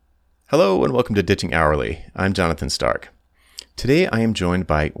Hello and welcome to Ditching Hourly. I'm Jonathan Stark. Today I am joined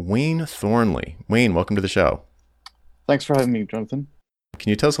by Wayne Thornley. Wayne, welcome to the show. Thanks for having me, Jonathan. Can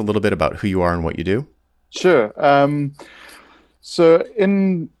you tell us a little bit about who you are and what you do? Sure. So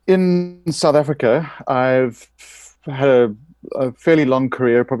in South Africa, I've had a fairly long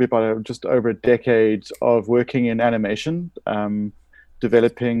career, probably about just over a decade of working in animation,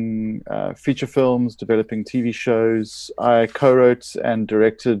 developing feature films, developing TV shows. I co-wrote and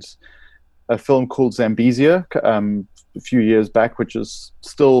directed a film called Zambezia a few years back, which is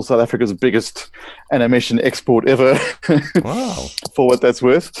still South Africa's biggest animation export ever. Wow. For what that's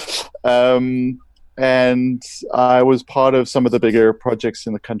worth. And I was part of some of the bigger projects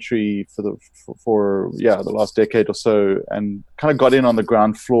in the country for the last decade or so, and kind of got in on the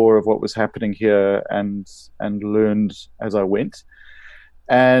ground floor of what was happening here and learned as I went.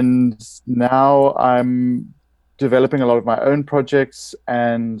 And now I'm developing a lot of my own projects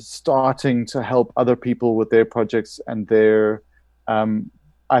and starting to help other people with their projects and their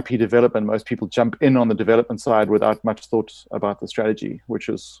IP development. Most people jump in on the development side without much thought about the strategy, which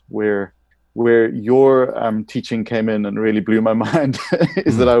is where your teaching came in and really blew my mind.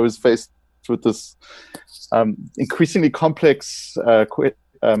 Is that I was faced with this increasingly complex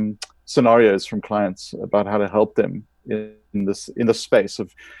scenarios from clients about how to help them in this space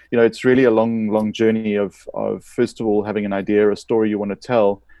of, it's really a long journey of first of all having an idea, a story you want to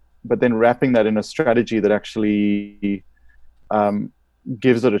tell, but then wrapping that in a strategy that actually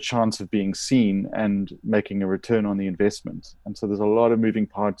gives it a chance of being seen and making a return on the investment. And so there's a lot of moving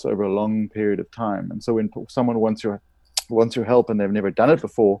parts over a long period of time. And so when someone wants your help and they've never done it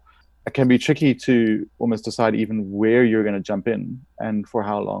before, it can be tricky to almost decide even where you're going to jump in and for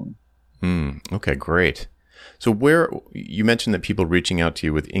how long. Okay, great. So where you mentioned that people reaching out to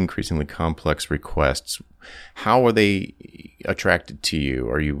you with increasingly complex requests, how are they attracted to you?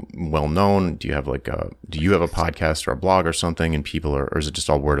 Are you well known? Do you have a podcast or a blog or something, and people or is it just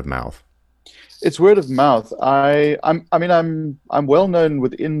all word of mouth? It's word of mouth. I'm well known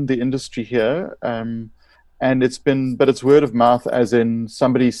within the industry here, and it's word of mouth, as in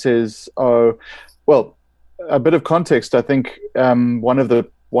somebody says, "Oh, well." A bit of context. I think one of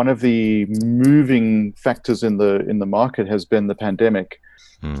the moving factors in the market has been the pandemic.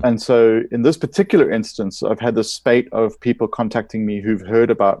 And so in this particular instance, I've had this spate of people contacting me who've heard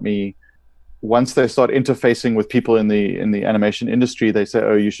about me. Once they start interfacing with people in the animation industry, they say,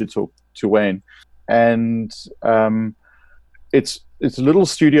 "Oh, you should talk to Wayne." And it's little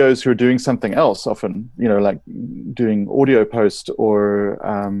studios who are doing something else often, like doing audio post or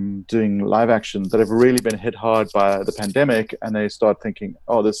doing live action, that have really been hit hard by the pandemic, and they start thinking,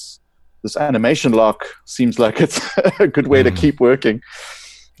 "Oh, this animation lock seems like it's a good way to keep working."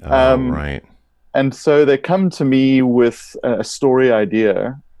 Right. And so they come to me with a story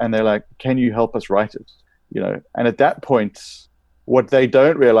idea, and they're like, "Can you help us write it?" And at that point, what they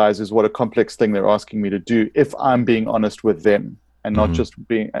don't realize is what a complex thing they're asking me to do, if I'm being honest with them. And not just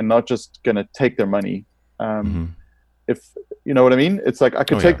going to take their money. If you know what I mean, it's like I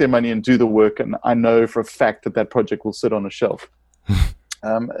could take their money and do the work, and I know for a fact that project will sit on a shelf.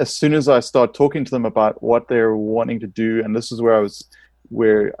 As soon as I start talking to them about what they're wanting to do, and this is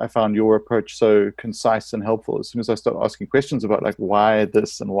where I found your approach so concise and helpful. As soon as I start asking questions about like why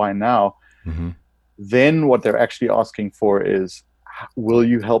this and why now, then what they're actually asking for is, will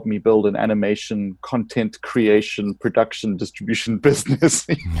you help me build an animation content creation, production, distribution business?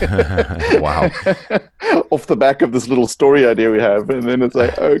 Wow. Off the back of this little story idea we have. And then it's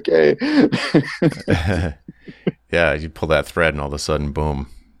like, okay. Yeah, you pull that thread and all of a sudden, boom.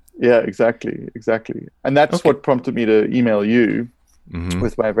 Yeah, exactly. And that's what prompted me to email you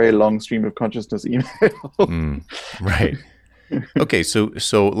with my very long stream of consciousness email. Right. Okay,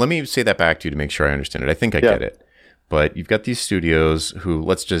 so let me say that back to you to make sure I understand it. I think I get it. But you've got these studios who,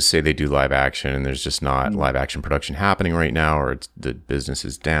 let's just say they do live action, and there's just not live action production happening right now, or the business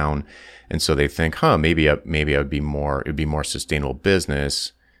is down, and so they think, maybe it'd be more sustainable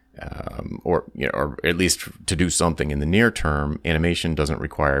business, or at least to do something in the near term. Animation doesn't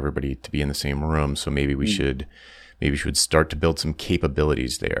require everybody to be in the same room, so maybe we should start to build some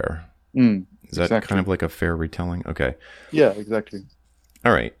capabilities there. Is that kind of like a fair retelling? Okay. Yeah, exactly.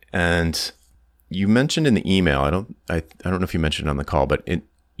 All right, and you mentioned in the email, I don't know if you mentioned it on the call, but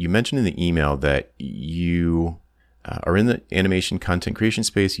you mentioned in the email that you are in the animation content creation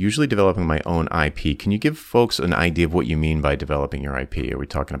space, usually developing my own IP. Can you give folks an idea of what you mean by developing your IP? Are we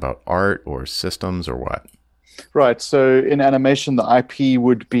talking about art or systems or what? Right. So in animation, the IP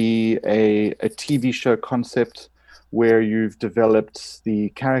would be a TV show concept where you've developed the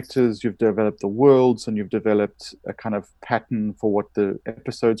characters, you've developed the worlds, and you've developed a kind of pattern for what the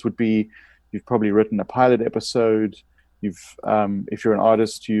episodes would be. You've probably written a pilot episode. If you're an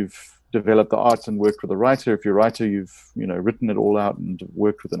artist, you've developed the art and worked with a writer. If you're a writer, you've written it all out and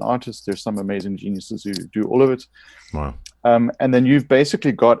worked with an artist. There's some amazing geniuses who do all of it. Wow. And then you've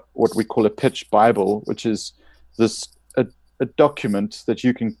basically got what we call a pitch Bible, which is a document that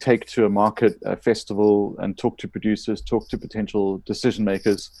you can take to a market, a festival, and talk to producers, talk to potential decision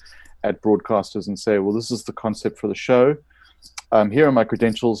makers at broadcasters and say, well, this is the concept for the show. Here are my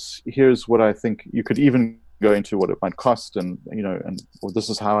credentials. Here's what I think. You could even go into what it might cost, and well, this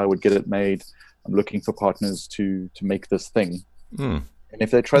is how I would get it made. I'm looking for partners to make this thing. And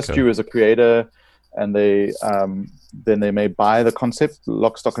if they trust you as a creator, and they then they may buy the concept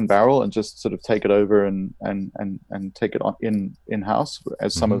lock, stock, and barrel, and just sort of take it over and take it on in house,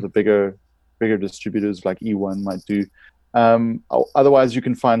 as some of the bigger distributors like E1 might do. Otherwise, you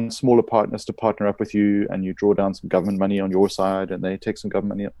can find smaller partners to partner up with you, and you draw down some government money on your side, and they take some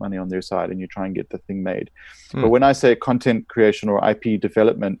government money on their side, and you try and get the thing made. But when I say content creation or IP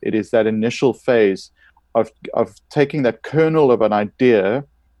development, it is that initial phase of taking that kernel of an idea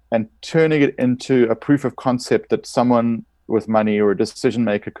and turning it into a proof of concept that someone with money or a decision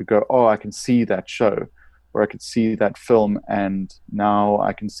maker could go, oh, I can see that show, or I could see that film, and now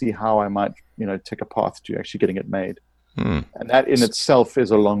I can see how I might, take a path to actually getting it made. And that in itself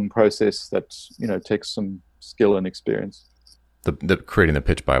is a long process that, takes some skill and experience. The creating the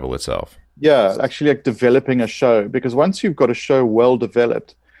pitch Bible itself. Yeah, actually like developing a show, because once you've got a show well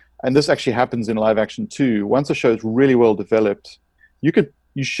developed, and this actually happens in live action too, once a show is really well developed,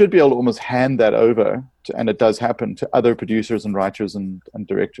 you should be able to almost hand that over to, and it does happen, to other producers and writers and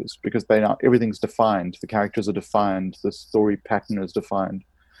directors, because everything's defined. The characters are defined. The story pattern is defined.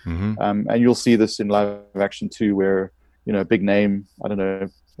 And you'll see this in live action too, where, a big name, I don't know,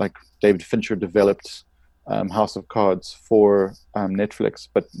 like David Fincher developed House of Cards for Netflix,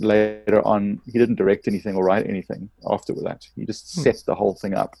 but later on, he didn't direct anything or write anything after that. He just set the whole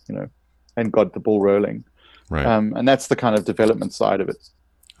thing up, and got the ball rolling. Right. And that's the kind of development side of it.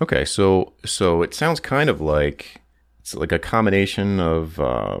 Okay, so it sounds kind of like it's like a combination of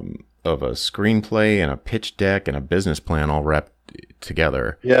a screenplay and a pitch deck and a business plan all wrapped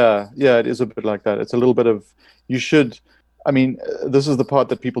together. Yeah, it is a bit like that. It's a little bit of this is the part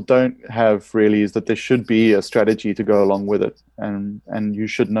that people don't have really, is that there should be a strategy to go along with it, and you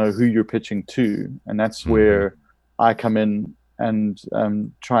should know who you're pitching to, and that's where I come in and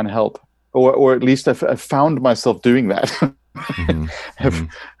try and help, or at least I've found myself doing that.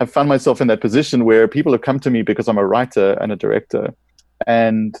 I've found myself in that position where people have come to me because I'm a writer and a director,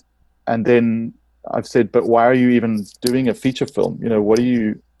 and then I've said, but why are you even doing a feature film? What are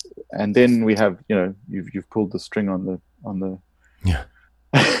you? And then we have, you've pulled the string on the yeah,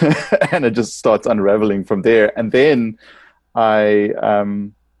 and it just starts unraveling from there. And then I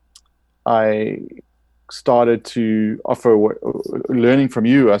started to offer, learning from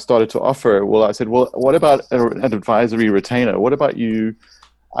you, I started to offer, I said, what about an advisory retainer? What about you?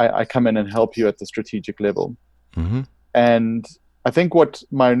 I come in and help you at the strategic level. And I think what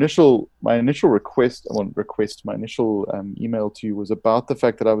my initial email to you was about the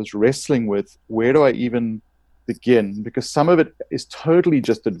fact that I was wrestling with, where do I even begin? Because some of it is totally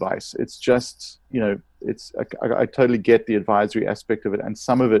just advice. It's just, I totally get the advisory aspect of it. And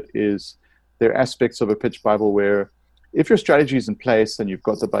some of it is, there are aspects of a pitch Bible where if your strategy is in place and you've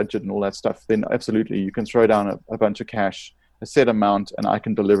got the budget and all that stuff, then absolutely you can throw down a bunch of cash, a set amount, and I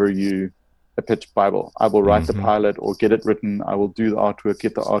can deliver you a pitch Bible. I will write the pilot or get it written. I will do the artwork,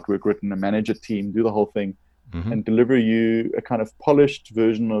 get the artwork written, and manage a team, do the whole thing, and deliver you a kind of polished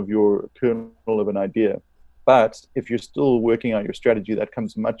version of your kernel of an idea. But if you're still working out your strategy, that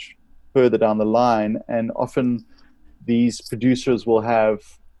comes much further down the line. And often these producers will have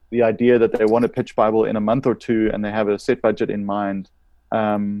the idea that they want a pitch Bible in a month or two, and they have a set budget in mind.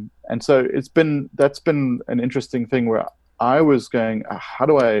 And so that's been an interesting thing where I was going, how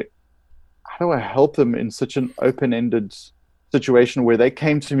do I help them in such an open-ended situation where they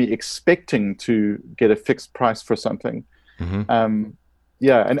came to me expecting to get a fixed price for something? And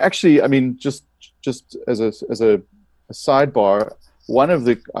actually, just as a sidebar,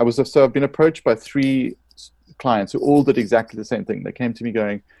 I've been approached by 3 clients who all did exactly the same thing. They came to me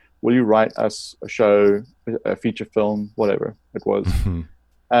going, will you write us a show, a feature film, whatever it was.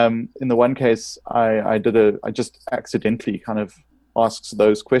 In the one case, I just accidentally kind of asks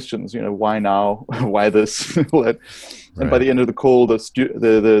those questions, why now, why this, and by the end of the call,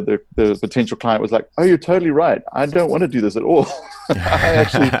 the potential client was like, oh, you're totally right, I don't want to do this at all.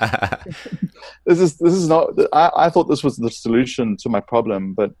 this is not. I thought this was the solution to my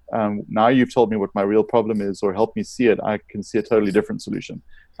problem, but now you've told me what my real problem is, or helped me see it. I can see a totally different solution.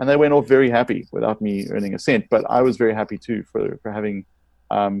 And they went off very happy without me earning a cent. But I was very happy too for having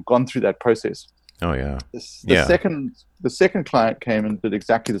gone through that process. Oh yeah. The second client came and did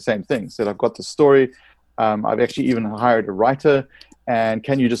exactly the same thing. Said, I've got the story. I've actually even hired a writer. And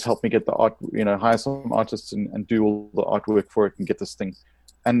can you just help me get the art, hire some artists and do all the artwork for it and get this thing.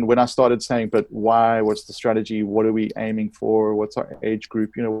 And when I started saying, but why, what's the strategy? What are we aiming for? What's our age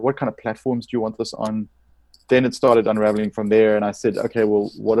group? What kind of platforms do you want this on? Then it started unraveling from there. And I said, okay,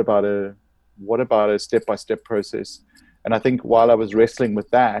 well, what about a step-by-step process? And I think while I was wrestling with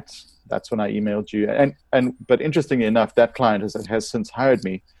that, that's when I emailed you. But interestingly enough, that client has since hired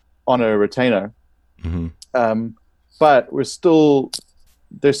me on a retainer. Mm-hmm. But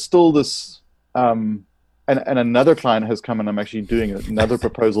there's still this, and another client has come and I'm actually doing another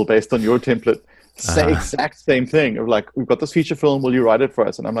proposal based on your template. Exact same thing of like, we've got this feature film, will you write it for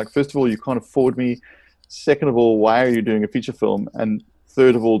us? And I'm like, first of all, you can't afford me. Second of all, why are you doing a feature film? And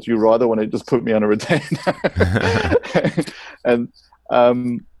third of all, do you rather want to just put me on a retainer? And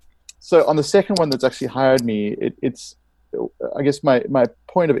so on the second one that's actually hired me, it's I guess my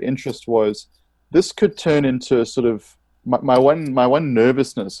point of interest was this could turn into sort of my one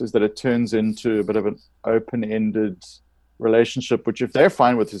nervousness is that it turns into a bit of an open-ended relationship, which if they're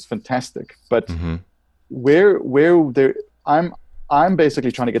fine with is fantastic. But mm-hmm. where I'm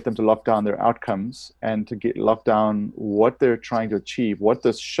basically trying to get them to lock down their outcomes and to lock down what they're trying to achieve, what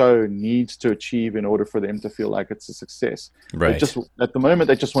this show needs to achieve in order for them to feel like it's a success. Right. At the moment,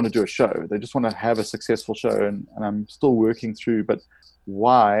 they just want to do a show. They just want to have a successful show. And I'm still working through, but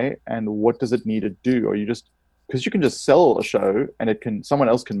why and what does it need to do? Or because you can just sell a show and someone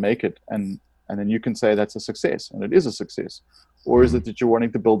else can make it and then you can say that's a success and it is a success. Or is it that you're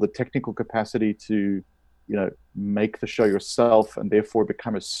wanting to build the technical capacity to make the show yourself and therefore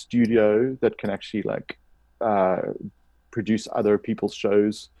become a studio that can actually produce other people's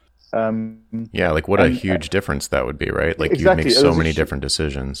shows. What a huge difference that would be, right? Like exactly. You make so many different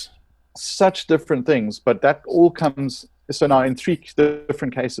decisions. Such different things, but that all comes, so now in 3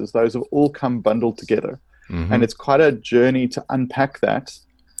 different cases, those have all come bundled together. Mm-hmm. And it's quite a journey to unpack that.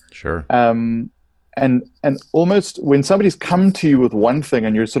 Sure. And almost when somebody's come to you with one thing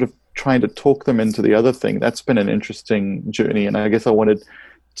and you're sort of trying to talk them into the other thing, that's been an interesting journey. And I guess I wanted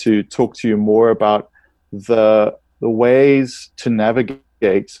to talk to you more about the ways to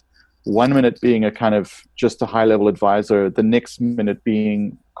navigate, 1 minute being a kind of just a high level advisor, the next minute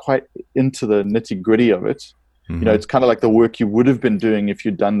being quite into the nitty gritty of it. Mm-hmm. It's kind of like the work you would have been doing if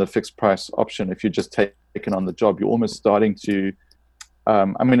you'd done the fixed price option. If you'd just taken on the job, you're almost starting to,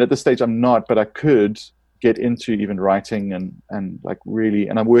 at this stage I'm not, but I could get into even writing and like really,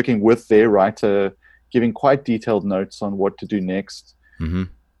 and I'm working with their writer, giving quite detailed notes on what to do next. Mm-hmm.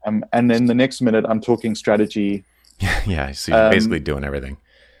 And then the next minute I'm talking strategy. Yeah. So you're basically doing everything.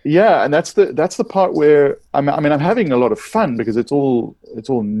 Yeah. And that's the part where I'm having a lot of fun because it's all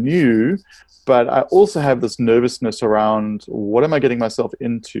new, but I also have this nervousness around what am I getting myself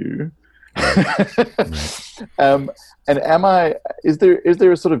into? And is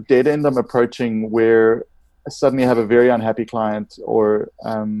there a sort of dead end I'm approaching where I suddenly have a very unhappy client or,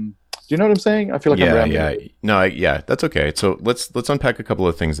 do you know what I'm saying? I feel like I'm rambling. Yeah. No, that's okay. So let's unpack a couple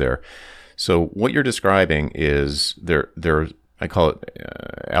of things there. So what you're describing is there I call it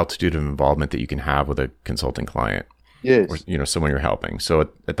altitude of involvement that you can have with a consulting client. Yes. Or, someone you're helping. So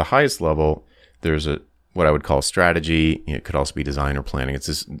at the highest level, there's what I would call strategy. It could also be design or planning. It's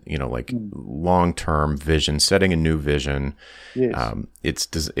this, long-term vision, setting a new vision. Yes.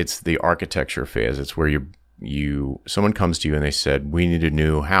 It's the architecture phase. It's where someone comes to you and they said, we need a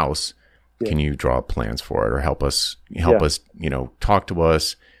new house. Yeah. Can you draw plans for it or help us, talk to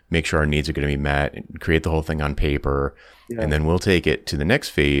us, make sure our needs are going to be met, and create the whole thing on paper. Yeah. And then we'll take it to the next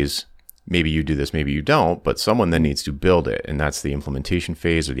phase. Maybe you do this, maybe you don't, but someone then needs to build it. And that's the implementation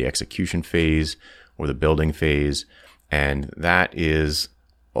phase or the execution phase or the building phase. And that is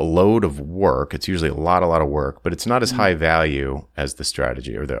a load of work. It's usually a lot of work, but it's not as high value as the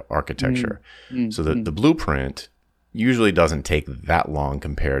strategy or the architecture. So the blueprint usually doesn't take that long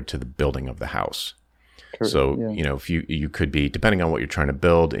compared to the building of the house. Correct. So, if you could be, depending on what you're trying to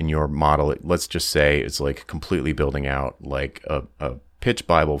build in your model, let's just say it's like completely building out like a pitch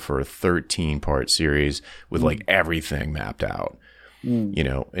Bible for a 13-part series with like everything mapped out.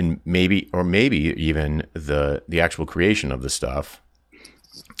 And maybe even the actual creation of the stuff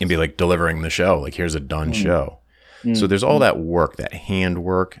and be like delivering the show, like here's a done show. So there's all that work, that hand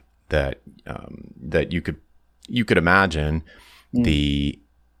work that you could imagine. The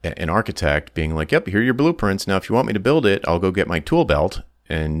an architect being like, yep, here are your blueprints. Now, if you want me to build it, I'll go get my tool belt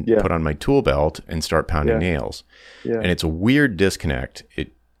and put on my tool belt and start pounding nails. Yeah. And it's a weird disconnect.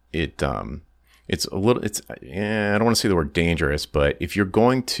 It's a little, I don't want to say the word dangerous, but if you're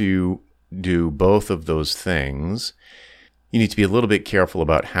going to do both of those things, you need to be a little bit careful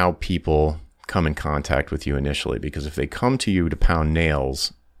about how people come in contact with you initially, because if they come to you to pound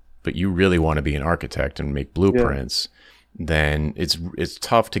nails, but you really want to be an architect and make blueprints, then it's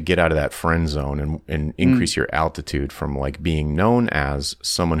tough to get out of that friend zone and increase your altitude from like being known as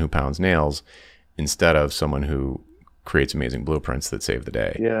someone who pounds nails instead of someone who creates amazing blueprints that save the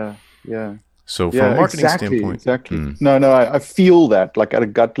day. Yeah, yeah. So from a marketing standpoint, exactly. No, I feel that, like at a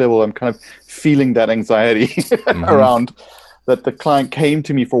gut level, I'm kind of feeling that anxiety around that the client came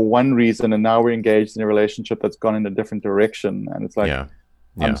to me for one reason, and now we're engaged in a relationship that's gone in a different direction, and it's like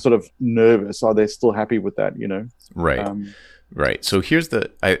I'm sort of nervous. Are they still happy with that? You know? Right. Right. So here's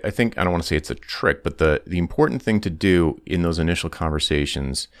I think, I don't want to say it's a trick, but the important thing to do in those initial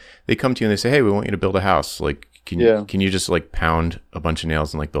conversations, they come to you and they say, hey, we want you to build a house. Like, can you just like pound a bunch of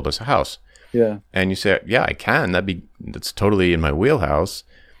nails and like build us a house? Yeah. And you say, yeah, I can. That's totally in my wheelhouse.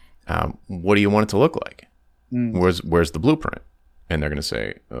 What do you want it to look like? Where's the blueprint? And they're going to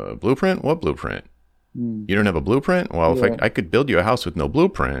say, blueprint? What blueprint? You don't have a blueprint? Well, if I could build you a house with no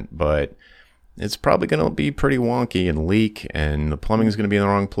blueprint, but it's probably going to be pretty wonky and leak, and the plumbing is going to be in the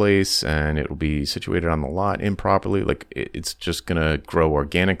wrong place, and it will be situated on the lot improperly. Like it's just going to grow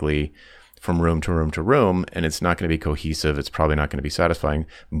organically from room to room to room, and it's not going to be cohesive. It's probably not going to be satisfying.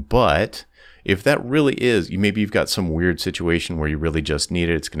 But if that really is, maybe you've got some weird situation where you really just need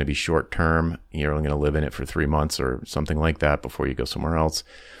it. It's going to be short term. You're only going to live in it for 3 months or something like that before you go somewhere else.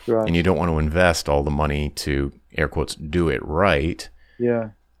 Right. And you don't want to invest all the money to, air quotes, do it right.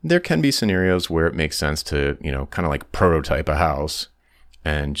 Yeah. There can be scenarios where it makes sense to, kind of like prototype a house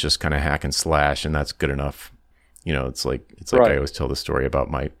and just kind of hack and slash, and that's good enough. It's like I always tell the story about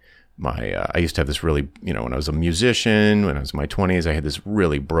my I used to have this really, when I was a musician, when I was in my 20s, I had this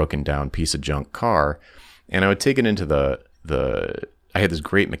really broken down piece of junk car, and I would take it into I had this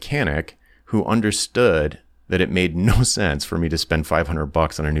great mechanic who understood that it made no sense for me to spend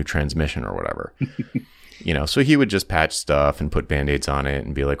 $500 on a new transmission or whatever. So he would just patch stuff and put Band-Aids on it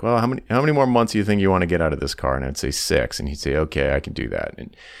and be like, well, how many more months do you think you want to get out of this car? And I'd say 6. And he'd say, okay, I can do that.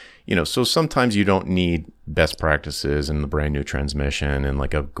 And, so sometimes you don't need best practices and the brand new transmission and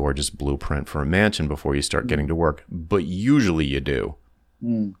like a gorgeous blueprint for a mansion before you start getting to work. But usually you do.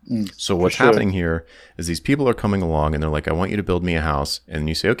 So what's happening here is these people are coming along and they're like, I want you to build me a house. And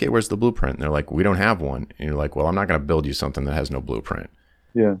you say, okay, where's the blueprint? And they're like, we don't have one. And you're like, well, I'm not going to build you something that has no blueprint.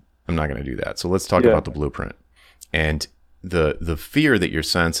 Yeah. I'm not going to do that. So let's talk about the blueprint. And the fear that you're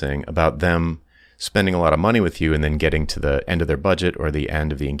sensing about them spending a lot of money with you and then getting to the end of their budget or the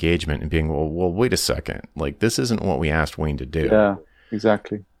end of the engagement and being, well, wait a second. Like, this isn't what we asked Wayne to do. Yeah,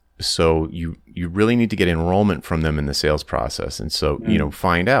 exactly. So you really need to get enrollment from them in the sales process. And so,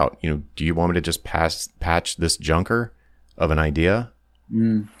 find out, do you want me to just patch this junker of an idea?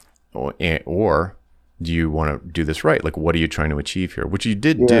 Or do you want to do this right? Like, what are you trying to achieve here? Which you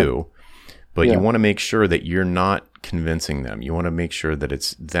did do, but you want to make sure that you're not convincing them. You want to make sure that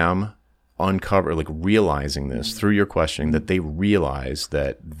it's them realizing this through your questioning, that they realize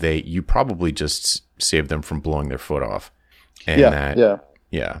that you probably just saved them from blowing their foot off. And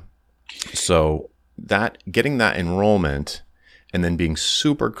So that getting that enrollment and then being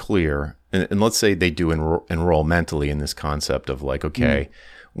super clear, and let's say they do enroll mentally in this concept of like, okay,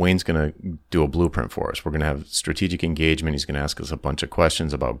 Wayne's going to do a blueprint for us. We're going to have strategic engagement. He's going to ask us a bunch of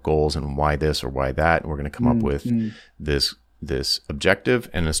questions about goals and why this or why that. And we're going to come up with this objective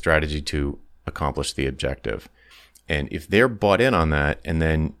and a strategy to accomplish the objective. And if they're bought in on that, and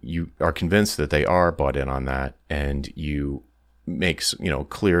then you are convinced that they are bought in on that, and you make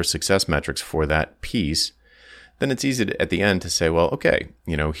clear success metrics for that piece, then it's easy to, at the end, to say, well, okay,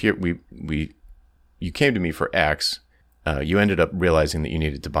 here you came to me for X. You ended up realizing that you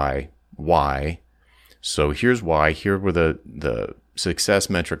needed to buy Y. So here's Y. Here were the success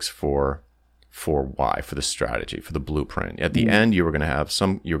metrics for Y, for the strategy, for the blueprint. At the end, you're going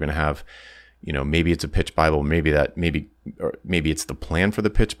to have, maybe it's a pitch Bible, maybe it's the plan for the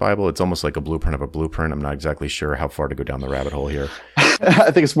pitch Bible. It's almost like a blueprint of a blueprint. I'm not exactly sure how far to go down the rabbit hole here.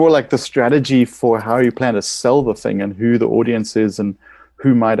 I think it's more like the strategy for how you plan to sell the thing and who the audience is and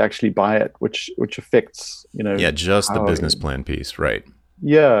who might actually buy it, which affects, just the business plan piece, right?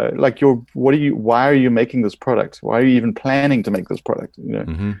 Yeah, like why are you making this product? Why are you even planning to make this product?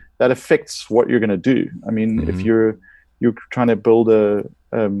 That affects what you're going to do. I mean, if you're trying to build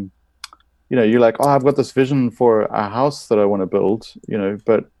you're like, oh, I've got this vision for a house that I want to build,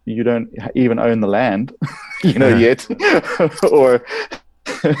 but you don't even own the land, yet, or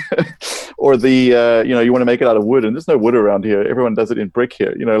or you want to make it out of wood, and there's no wood around here. Everyone does it in brick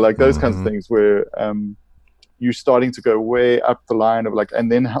here, like those kinds of things where you're starting to go way up the line of like,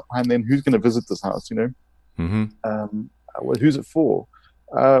 and then who's going to visit this house, who's it for?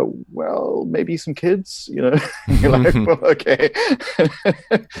 Well, maybe some kids, you're like, well, okay.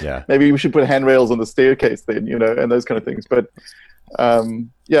 Yeah. Maybe we should put handrails on the staircase then, and those kind of things. But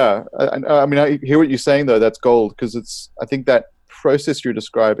yeah, I mean, I hear what you're saying though. That's gold, because I think that process you're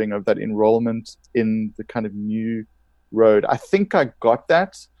describing of that enrollment in the kind of new road, I think I got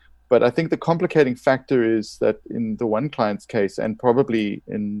that. But I think the complicating factor is that in the one client's case, and probably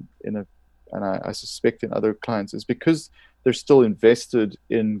and I suspect in other clients, is because they're still invested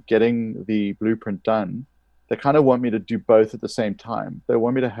in getting the blueprint done. They kind of want me to do both at the same time. They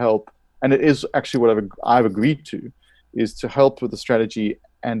want me to help, and it is actually what I've agreed to, is to help with the strategy,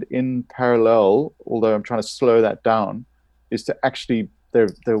 and in parallel, although I'm trying to slow that down, is to actually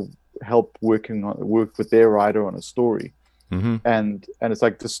they'll help work with their writer on a story. And it's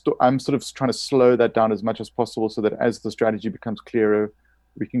like I'm sort of trying to slow that down as much as possible, so that as the strategy becomes clearer,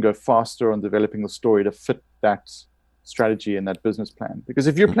 we can go faster on developing the story to fit that strategy and that business plan. Because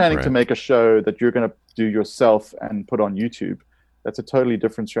if you're planning to make a show that you're going to do yourself and put on YouTube, that's a totally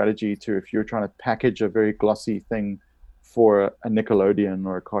different strategy to if you're trying to package a very glossy thing for a Nickelodeon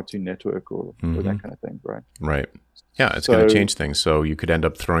or a Cartoon Network or that kind of thing, right? Right. Yeah, it's going to change things. So you could end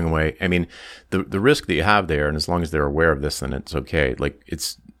up throwing away. I mean, the risk that you have there, and as long as they're aware of this, then it's okay. Like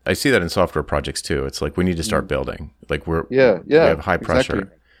I see that in software projects too. It's like we need to start building. Like we have high pressure,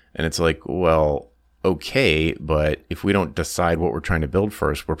 exactly. And it's like, well, okay, but if we don't decide what we're trying to build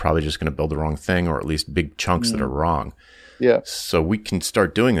first, we're probably just going to build the wrong thing, or at least big chunks that are wrong. Yeah. So we can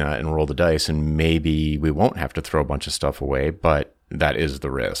start doing that and roll the dice, and maybe we won't have to throw a bunch of stuff away, but that is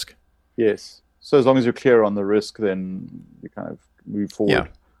the risk. Yes. So as long as you're clear on the risk, then you kind of move forward.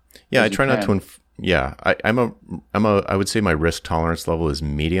 Yeah. I try not to. I would say my risk tolerance level is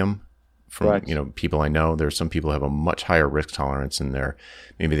medium. From people I know, there's some people who have a much higher risk tolerance, and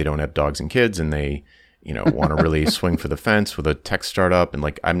maybe they don't have dogs and kids, and they want to really swing for the fence with a tech startup, and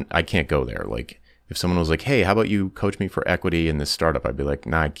like I can't go there. Like if someone was like, hey, how about you coach me for equity in this startup? I'd be like,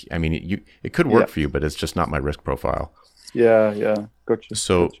 nah, I mean, it could work for you, but it's just not my risk profile. Yeah. Gotcha.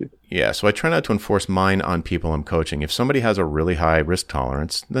 So I try not to enforce mine on people I'm coaching. If somebody has a really high risk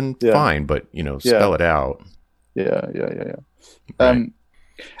tolerance, then fine, but spell it out. Yeah. Right.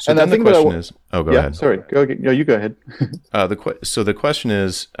 So and then the question is, go ahead. Sorry, you go ahead. So the question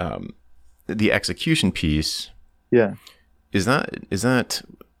is, the execution piece. Yeah. Is that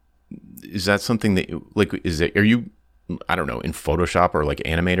something that are you, I don't know, in Photoshop or like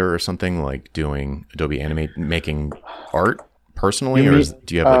Animator or something, like doing Adobe Animate, making art personally,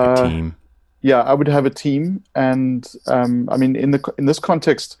 do you have like a team? Yeah, I would have a team, and I mean, in this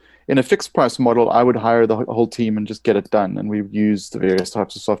context, in a fixed price model, I would hire the whole team and just get it done, and we would use the various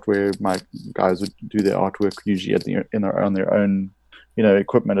types of software. My guys would do their artwork usually on their own,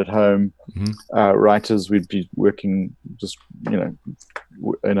 equipment at home. Writers would be working just in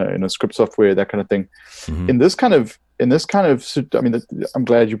a script software, that kind of thing. In this kind of, I mean, I'm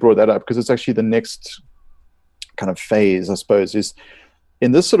glad you brought that up, because it's actually the next kind of phase, I suppose, is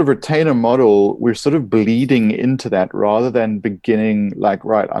in this sort of retainer model, we're sort of bleeding into that rather than beginning like,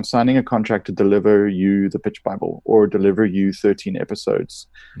 right, I'm signing a contract to deliver you the pitch Bible or deliver you 13 episodes.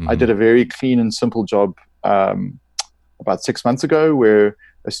 I did a very clean and simple job about 6 months ago, where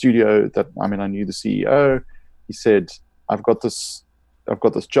a studio that, I knew the CEO, he said, I've got this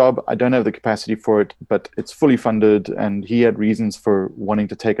job. I don't have the capacity for it, but it's fully funded. And he had reasons for wanting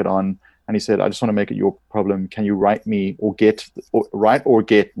to take it on. And he said, I just want to make it your problem. Can you write me or get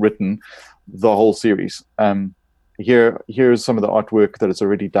written the whole series? Here's some of the artwork that is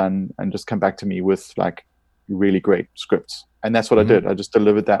already done, and just come back to me with like really great scripts. And that's what I did. I just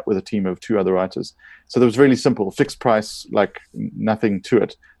delivered that with a team of 2 other writers. So that was really simple, fixed price, like nothing to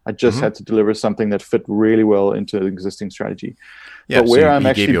it. I just had to deliver something that fit really well into the existing strategy. Yeah, but where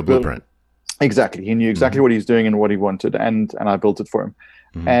he gave you a blueprint. Exactly. He knew exactly what he's doing and what he wanted, and I built it for him.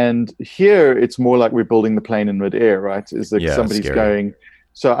 And here it's more like we're building the plane in midair, right? Is like somebody's going.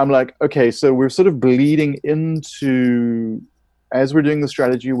 So I'm like, okay, so we're sort of bleeding into, as we're doing the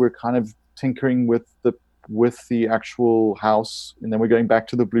strategy, we're kind of tinkering with the actual house, and then we're going back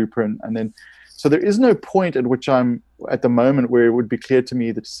to the blueprint, and then so there is no point at which I'm at the moment where it would be clear to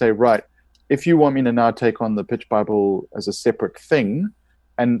me that to say, right, if you want me to now take on the pitch Bible as a separate thing,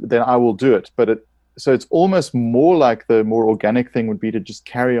 and then I will do it. But so it's almost more like the more organic thing would be to just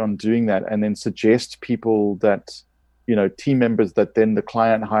carry on doing that and then suggest people that, team members that then the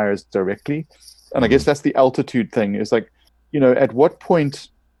client hires directly. And I guess that's the altitude thing, is like, at what point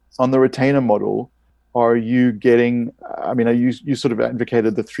on the retainer model are you getting, you sort of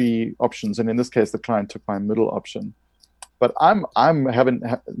advocated the 3 options, and in this case, the client took my middle option. But I'm having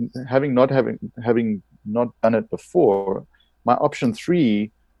not done it before, my option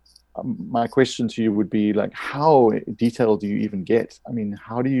 3, my question to you would be like, how detailed do you even get? I mean,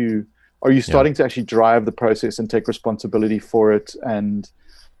 are you starting to actually drive the process and take responsibility for it, and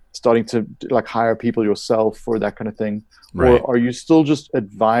starting to like hire people yourself for that kind of thing? Right. Or are you still just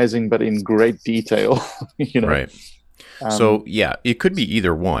advising, but in great detail? Right. So yeah, it could be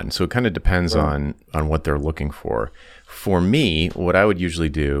either one. So it kind of depends on what they're looking for. For me, what I would usually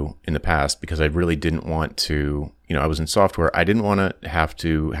do in the past, because I really didn't want to, I was in software, I didn't want to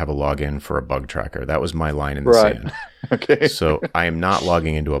have a login for a bug tracker. That was my line in the sand. Okay. So I am not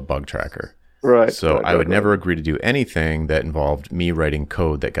logging into a bug tracker. Right. So I would never agree to do anything that involved me writing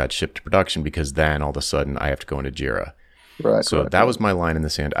code that got shipped to production, because then all of a sudden I have to go into Jira. Right. So that was my line in the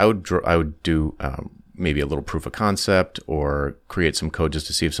sand. I would do maybe a little proof of concept or create some code just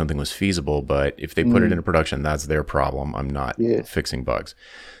to see if something was feasible. But if they put it into production, that's their problem. I'm not fixing bugs.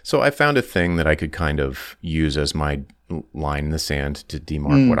 So I found a thing that I could kind of use as my line in the sand to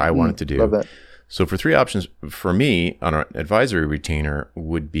demarc what I wanted to do. Love that. So for 3 options, for me on an advisory retainer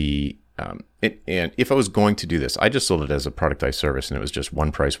would be, and if I was going to do this, I just sold it as a productized service, and it was just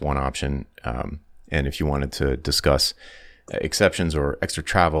one price, one option. And if you wanted to discuss exceptions or extra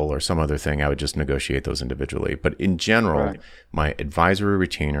travel or some other thing, I would just negotiate those individually. But in general, my advisory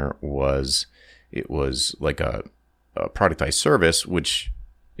retainer was like a productized service, which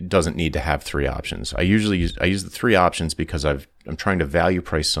doesn't need to have 3 options. I use the 3 options because I'm trying to value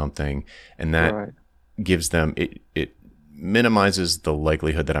price something, and that gives them it minimizes the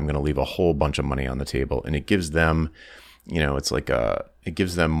likelihood that I'm going to leave a whole bunch of money on the table, and it gives them, it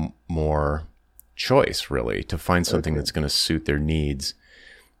gives them more choice, really, to find something that's going to suit their needs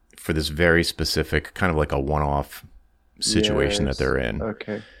for this very specific kind of like a one-off situation that they're in.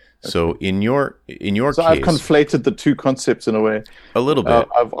 Okay. So in your case, I've conflated the 2 concepts in a way. A little bit.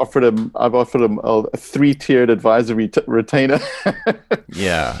 I've offered him a 3-tiered advisory retainer.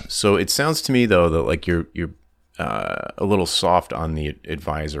 Yeah. So it sounds to me though that like you're a little soft on the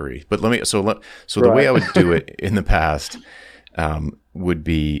advisory. But the way I would do it in the past would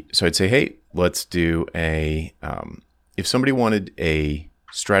be, so I'd say, hey, let's do if somebody wanted a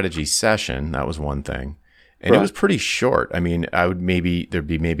strategy session, that was one thing. And it was pretty short. I mean, there'd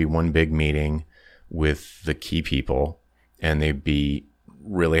be maybe one big meeting with the key people, and they'd be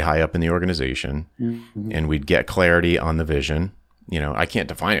really high up in the organization, and we'd get clarity on the vision. I can't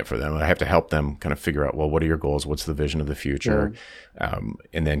define it for them. I have to help them kind of figure out, well, what are your goals? What's the vision of the future?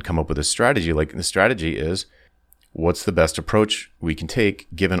 And then come up with a strategy. Like the strategy is, what's the best approach we can take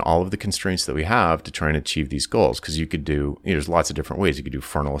given all of the constraints that we have to try and achieve these goals? Because you could do, there's lots of different ways. You could do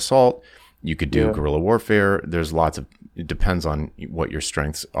frontal assault. You could do guerrilla warfare. There's it depends on what your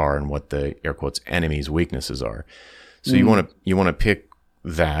strengths are and what the air quotes enemy's weaknesses are. So you want to pick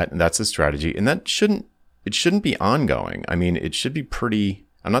that, and that's the strategy. And it shouldn't be ongoing. I mean, it should be pretty,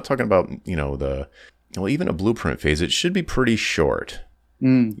 I'm not talking about, even a blueprint phase. It should be pretty short.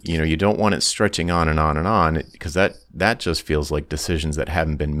 You don't want it stretching on and on and on, because that just feels like decisions that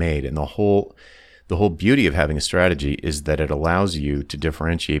haven't been made. And the whole beauty of having a strategy is that it allows you to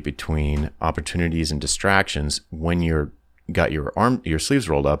differentiate between opportunities and distractions when you're got your sleeves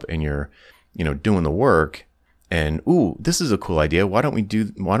rolled up and you're, doing the work. And this is a cool idea. Why don't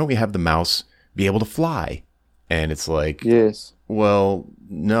we have the mouse be able to fly? And it's like, yes. Well,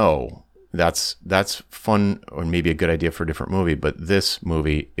 no. That's fun, or maybe a good idea for a different movie, but this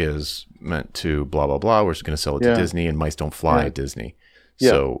movie is meant to blah blah blah. We're just going to sell it to Disney, and mice don't fly at Disney.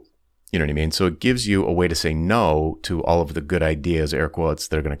 So you know what I mean? So it gives you a way to say no to all of the good ideas, air quotes,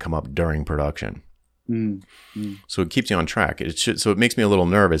 that are going to come up during production. So it keeps you on track. So it makes me a little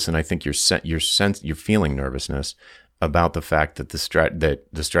nervous, and I think you're feeling nervousness about the fact that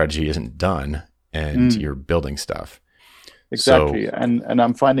the strategy isn't done and you're building stuff. Exactly. So, and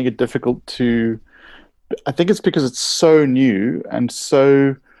I'm finding it difficult I think it's because it's so new and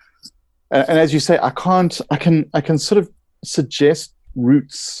so, and as you say, I can sort of suggest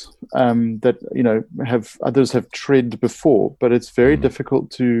routes that others have tread before, but it's very difficult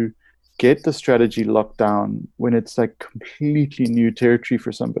to get the strategy locked down when it's like completely new territory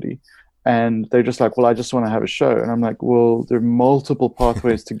for somebody, and they're just like, well, I just want to have a show. And I'm like, well, there are multiple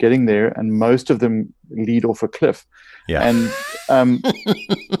pathways to getting there, and most of them lead off a cliff. Yeah. And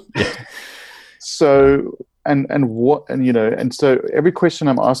So and so every question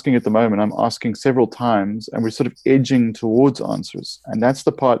I'm asking at the moment, I'm asking several times, and we're sort of edging towards answers. And that's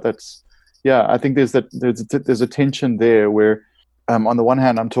the part that's, I think there's a tension there where, on the one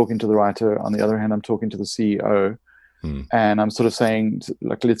hand, I'm talking to the writer, on the other hand, I'm talking to the CEO, and I'm sort of saying,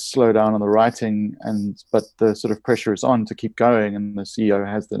 like, let's slow down on the writing, but the sort of pressure is on to keep going, and the CEO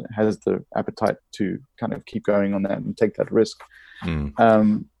has the appetite to kind of keep going on that and take that risk.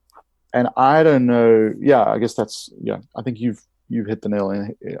 And I don't know. Yeah, I guess that's. Yeah, I think you've hit the nail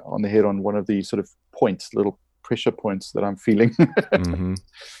on the head on one of the sort of little pressure points that I'm feeling.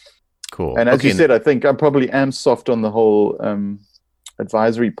 Cool. And as you said, I think I probably am soft on the whole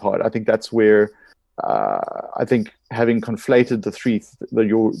advisory part. I think that's where I think having conflated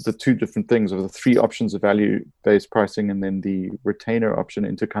the two different things, or the three options of value-based pricing, and then the retainer option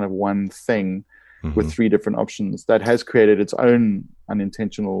into kind of one thing with three different options, that has created its own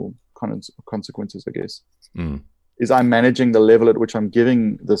unintentional consequences, I guess. Is I'm managing the level at which I'm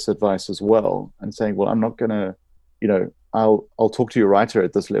giving this advice as well, and saying, well, I'm not going to, I'll talk to your writer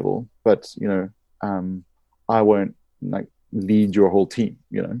at this level, but I won't like lead your whole team.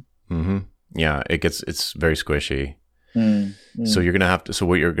 Yeah, it's very squishy. So you're gonna have to. So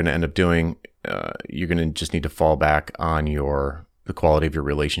what you're gonna end up doing, you're gonna just need to fall back on the quality of your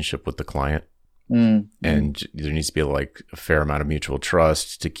relationship with the client. And there needs to be like a fair amount of mutual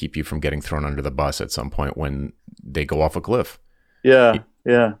trust to keep you from getting thrown under the bus at some point when they go off a cliff. Yeah.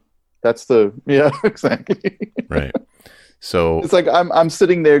 That's exactly. Right. So it's like I'm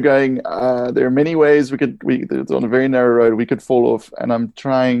sitting there going, there are many ways it's on a very narrow road we could fall off, and I'm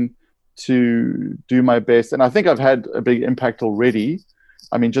trying to do my best. And I think I've had a big impact already.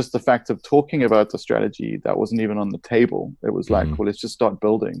 I mean, just the fact of talking about the strategy, that wasn't even on the table. It was like, well, let's just start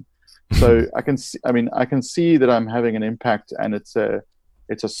building. So I can see that I'm having an impact, and it's a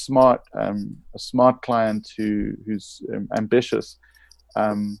smart client who's ambitious.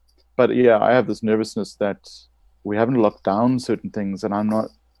 But I have this nervousness that we haven't locked down certain things, and I'm not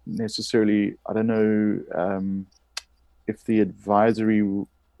necessarily. I don't know if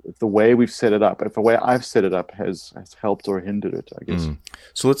the way we've set it up, if the way I've set it up has helped or hindered it, I guess.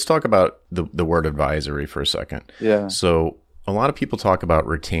 So let's talk about the word advisory for a second. Yeah. So a lot of people talk about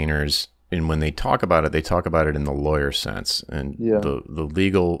retainers, and when they talk about it in the lawyer sense, and the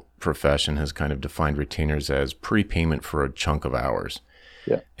legal profession has kind of defined retainers as prepayment for a chunk of hours.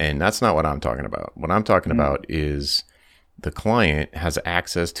 Yeah. And that's not what I'm talking about. What I'm talking about is the client has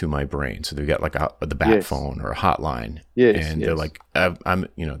access to my brain. So they've got like the bat phone or a hotline. And they're like,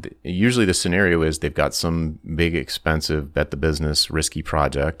 usually the scenario is they've got some big, expensive, bet the business, risky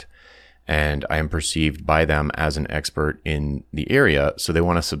project, and I am perceived by them as an expert in the area. So they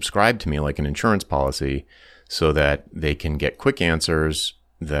want to subscribe to me like an insurance policy so that they can get quick answers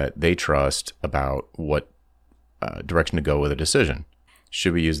that they trust about what direction to go with a decision.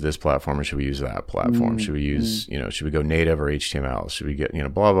 Should we use this platform or should we use that platform? Should we use, should we go native or HTML? Should we get,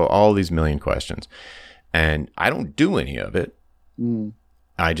 blah, blah, all these million questions. And I don't do any of it.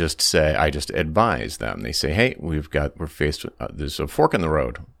 I just advise them. They say, hey, we're faced with, there's a fork in the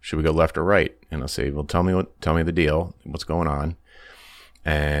road. Should we go left or right? And I'll say, well, tell me the deal. What's going on?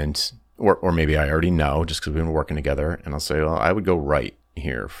 And, or maybe I already know just because we've been working together. And I'll say, well, I would go right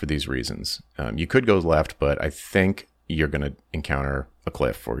here for these reasons. You could go left, but I think you're going to encounter a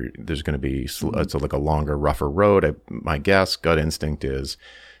cliff, or there's going to be it's like a longer, rougher road. My guess, gut instinct is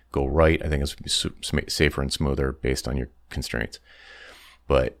go right. I think it's safer and smoother based on your constraints.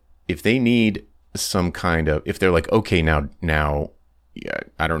 But if they need some kind of, if they're like, okay, now,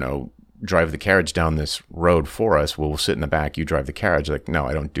 I don't know, drive the carriage down this road for us. We'll sit in the back. You drive the carriage. Like, no,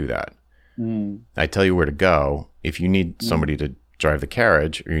 I don't do that. I tell you where to go. If you need somebody to drive the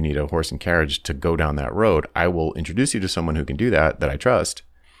carriage, or you need a horse and carriage to go down that road, I will introduce you to someone who can do that I trust,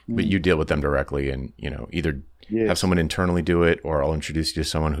 but you deal with them directly, and either have someone internally do it, or I'll introduce you to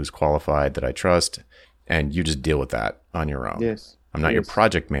someone who's qualified that I trust, and you just deal with that on your own. I'm not your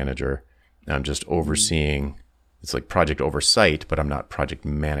project manager. I'm just overseeing. It's like project oversight, but I'm not project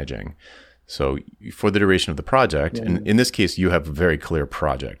managing. So for the duration of the project, and in this case, you have a very clear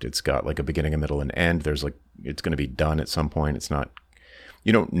project. It's got like a beginning, a middle, and end. There's like, it's going to be done at some point. It's not,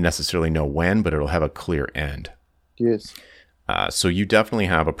 you don't necessarily know when, but it'll have a clear end. So you definitely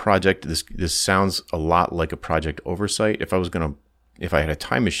have a project. This sounds a lot like a project oversight. If I had a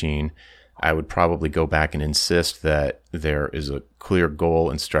time machine, I would probably go back and insist that there is a clear goal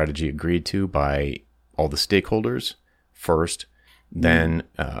and strategy agreed to by all the stakeholders first. Then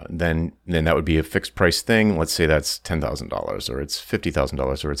that would be a fixed price thing. Let's say that's $10,000, or it's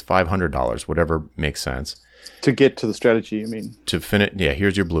 $50,000, or it's $500, whatever makes sense. To get to the strategy, you mean? To finish, yeah,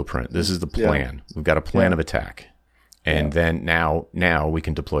 here's your blueprint. This is the plan. Yeah. We've got a plan of attack. And then now we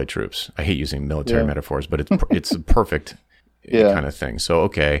can deploy troops. I hate using military metaphors, but it's a perfect kind of thing. So,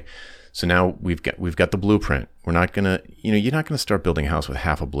 okay. So now we've got the blueprint. We're not going to, you're not going to start building a house with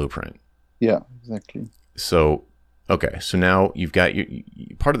half a blueprint. Yeah, exactly. So, okay. So now you've got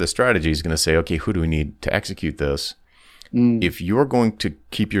part of the strategy is going to say, okay, who do we need to execute this? If you're going to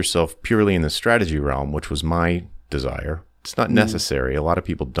keep yourself purely in the strategy realm, which was my desire, it's not necessary. A lot of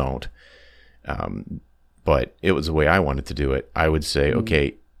people don't. But it was the way I wanted to do it. I would say,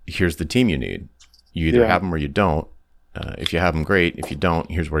 okay, here's the team you need. You either have them or you don't. If you have them, great. If you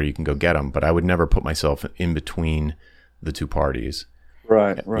don't, here's where you can go get them. But I would never put myself in between the two parties.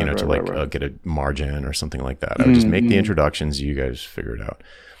 Right. Get a margin or something like that. I would just make the introductions. You guys figure it out.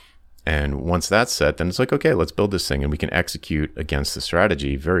 And once that's set, then it's like, okay, let's build this thing and we can execute against the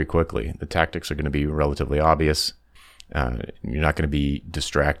strategy very quickly. The tactics are going to be relatively obvious. You're not going to be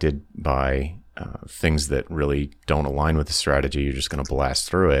distracted by things that really don't align with the strategy. You're just going to blast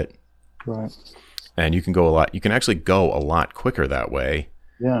through it. Right. And you can actually go a lot quicker that way.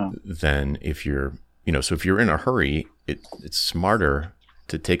 Yeah. Than if you're, so if you're in a hurry, it's smarter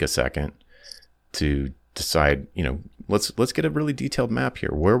to take a second to decide, let's get a really detailed map here.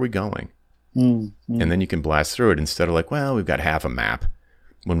 Where are we going? And then you can blast through it instead of like, well, we've got half a map.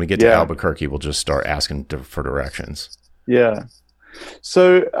 When we get to Albuquerque, we'll just start asking for directions. Yeah.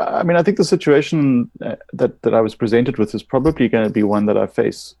 So, I mean, I think the situation that I was presented with is probably going to be one that I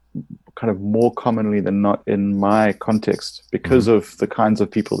face kind of more commonly than not in my context because of the kinds of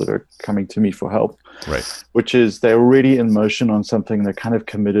people that are coming to me for help. Right. Which is they're already in motion on something. They're kind of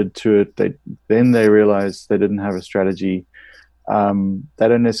committed to it. Then they realize they didn't have a strategy. They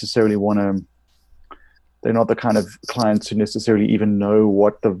don't necessarily want to. They're not the kind of clients who necessarily even know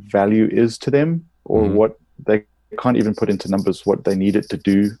what the value is to them or what they can't even put into numbers what they need it to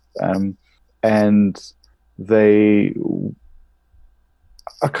do. And they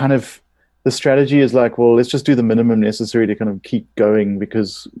are kind of, the strategy is like, well, let's just do the minimum necessary to kind of keep going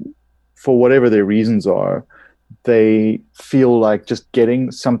because for whatever their reasons are, they feel like just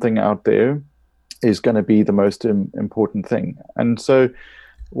getting something out there is going to be the most important thing. And so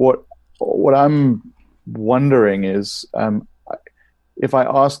what I'm wondering is if I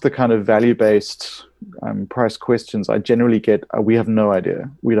ask the kind of value-based price questions, I generally get, we have no idea.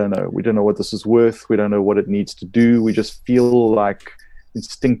 We don't know. We don't know what this is worth. We don't know what it needs to do. We just feel like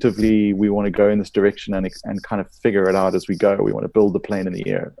instinctively we want to go in this direction and kind of figure it out as we go. We want to build the plane in the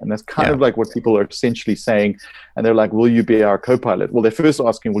air. And that's kind of like what people are essentially saying. And they're like, will you be our co-pilot? Well, they're first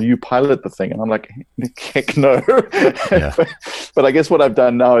asking, will you pilot the thing? And I'm like, heck no. Yeah. But I guess what I've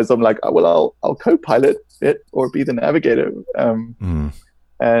done now is I'm like, well, I'll co-pilot it or be the navigator.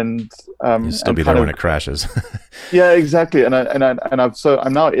 And you'll still be there when it crashes. Yeah, exactly. And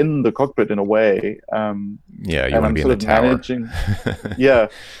I'm now in the cockpit in a way. Yeah, you want to be in the tower. Yeah,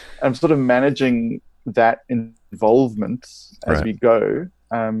 I'm sort of managing that involvement as we go,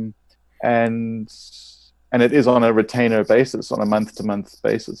 and it is on a retainer basis, on a month-to-month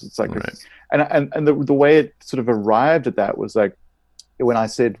basis. It's like, and the way it sort of arrived at that was like when I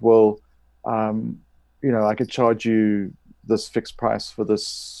said, well, I could charge you this fixed price for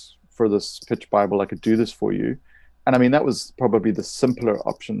this pitch Bible. I could do this for you. And I mean, that was probably the simpler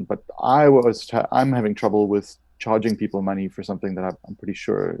option, but I'm having trouble with charging people money for something that I'm pretty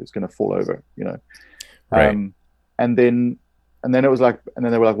sure is going to fall over, Right. And then it was like, and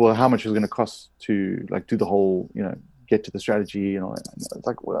then they were like, well, how much is it going to cost to like do the whole, get to the strategy and all that. And it's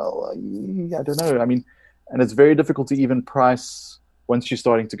like, well, I don't know. I mean, and it's very difficult to even price once you're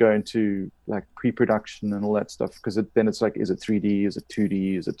starting to go into like pre-production and all that stuff, because then it's like, is it 3D? Is it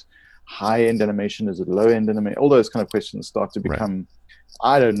 2D? Is it high-end animation? Is it low-end animation? All those kind of questions start to become,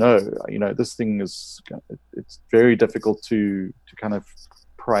 I don't know. This thing it's very difficult to kind of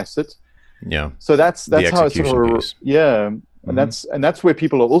price it. Yeah. So that's how it's sort of, yeah. And that's where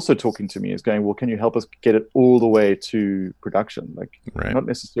people are also talking to me, is going, well, can you help us get it all the way to production? Like, not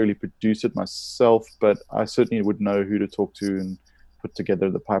necessarily produce it myself, but I certainly would know who to talk to and put together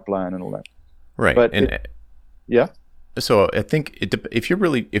the pipeline and all that. Right. But yeah. So I think if you're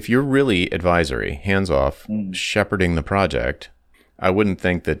really advisory, hands off, shepherding the project, I wouldn't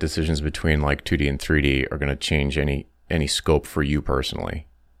think that decisions between like 2D and 3D are going to change any scope for you personally.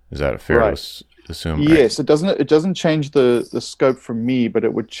 Is that fair to assume? Yes, it doesn't change the scope for me, but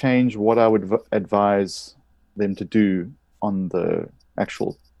it would change what I would advise them to do on the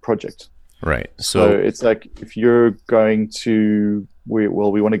actual project. Right. So it's like, if you're going to, we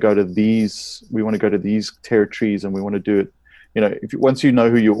want to go to these territories and we want to do it, once you know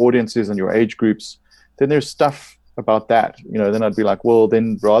who your audience is and your age groups, then there's stuff about that, then I'd be like, well,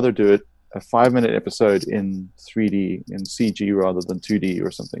 then rather do it a 5-minute episode in 3D in CG rather than 2D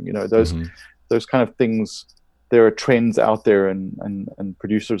or something. Those kind of things. There are trends out there, and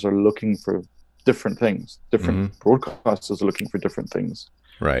producers are looking for different things. Different broadcasters are looking for different things.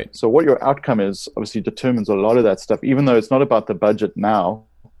 Right. So what your outcome is obviously determines a lot of that stuff, even though it's not about the budget now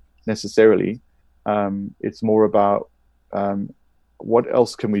necessarily. It's more about what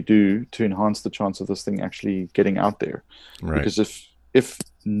else can we do to enhance the chance of this thing actually getting out there. Right. Because if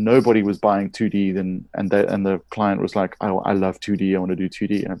nobody was buying 2D, then and the client was like, oh, I love 2D, I want to do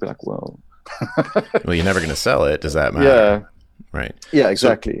 2D, and I'd be like, well, well, you're never going to sell it. Does that matter? Yeah. Right. Yeah,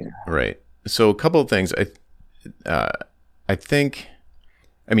 exactly. So, right. So a couple of things. I think,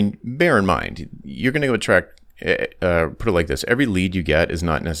 bear in mind, you're going to go attract, put it like this, every lead you get is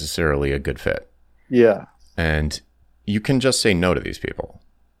not necessarily a good fit. Yeah. And you can just say no to these people.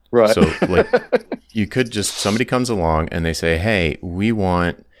 Right. So you could just, somebody comes along and they say, hey, we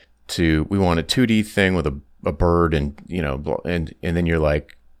want a 2D thing with a bird and then you're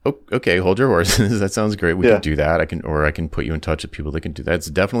like, oh, okay, hold your horses. That sounds great. We can do that. I can put you in touch with people that can do that. It's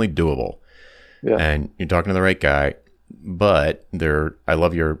definitely doable. Yeah. And you're talking to the right guy, but I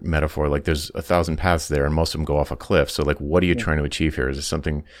love your metaphor. Like there's 1,000 paths there and most of them go off a cliff. So like, what are you trying to achieve here? Is this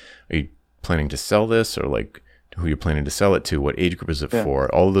something, are you planning to sell this, or like who you're planning to sell it to? What age group is it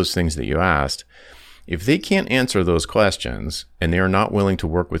for? All of those things that you asked. If they can't answer those questions and they are not willing to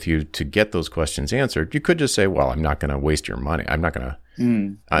work with you to get those questions answered, you could just say, well, I'm not going to waste your money. I'm not going to,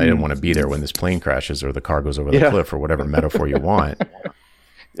 I didn't want to be there when this plane crashes or the car goes over the cliff or whatever metaphor you want.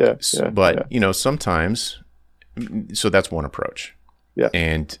 But sometimes, so that's one approach. Yeah.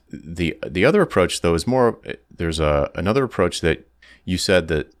 And the other approach though is more, there's another approach that you said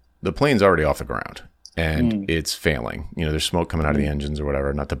that the plane's already off the ground and it's failing. There's smoke coming out of the engines or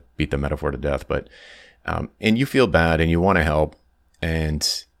whatever, not to beat the metaphor to death, but, and you feel bad and you want to help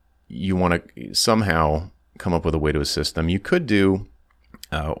and you want to somehow come up with a way to assist them. You could do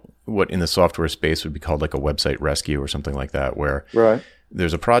what in the software space would be called like a website rescue or something like that, where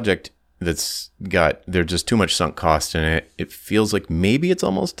there's a project there's just too much sunk cost in it. It feels like maybe it's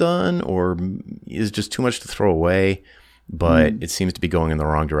almost done or is just too much to throw away, but it seems to be going in the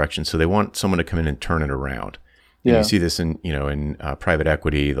wrong direction. So they want someone to come in and turn it around. And you see this in private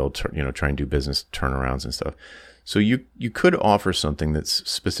equity. They'll try and do business turnarounds and stuff. So you could offer something that's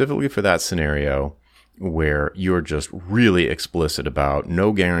specifically for that scenario where you're just really explicit about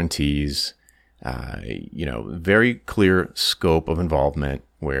no guarantees, very clear scope of involvement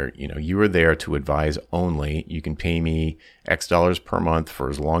where, you are there to advise only. You can pay me X dollars per month for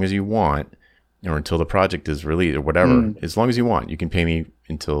as long as you want or until the project is released or whatever, as long as you want. You can pay me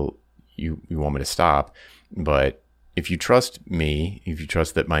until you want me to stop. But if you trust me, if you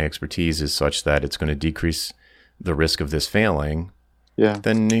trust that my expertise is such that it's going to decrease the risk of this failing,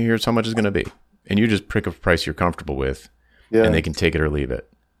 then here's how much it's going to be. And you just pick a price you're comfortable with and they can take it or leave it.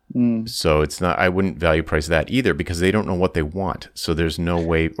 So it's not, I wouldn't value price that either because they don't know what they want. So there's no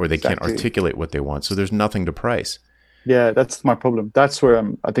way, or they can't articulate what they want. So there's nothing to price. Yeah, that's my problem. That's where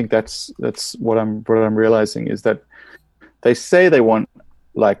I think that's what I'm realizing is that they say they want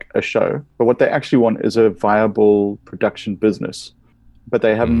like a show, but what they actually want is a viable production business, but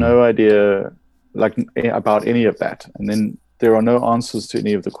they have no idea like about any of that. And then there are no answers to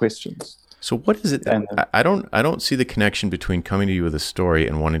any of the questions. So what is it that I don't see the connection between coming to you with a story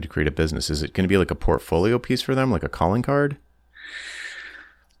and wanting to create a business? Is it going to be like a portfolio piece for them, like a calling card?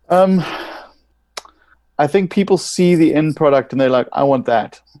 I think people see the end product and they're like, I want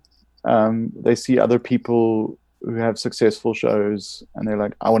that. They see other people who have successful shows and they're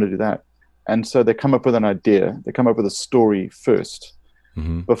like, I want to do that. And so they come up with an idea. They come up with a story first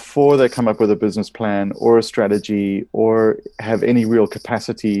before they come up with a business plan or a strategy or have any real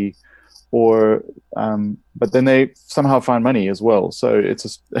capacity or but then they somehow find money as well. So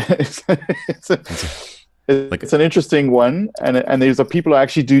it's an interesting one, and there's people who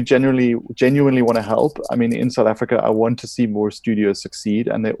actually do genuinely want to help. I mean, in South Africa, I want to see more studios succeed,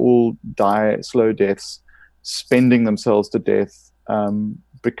 and they all die slow deaths, spending themselves to death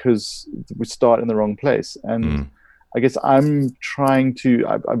because we start in the wrong place. And I guess I've been trying to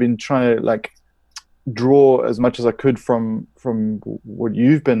like draw as much as I could from what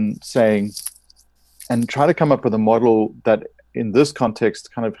you've been saying and try to come up with a model that in this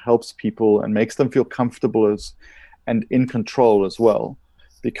context kind of helps people and makes them feel comfortable and in control as well,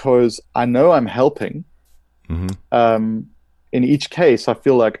 because I know I'm helping. in each case, I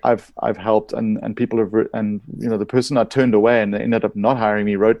feel like I've helped, and people have, and the person I turned away and they ended up not hiring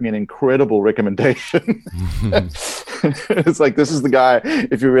me wrote me an incredible recommendation. It's like, this is the guy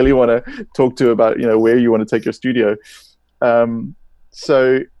if you really want to talk to about where you want to take your studio.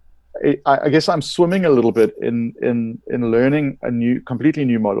 So I guess I'm swimming a little bit in learning a completely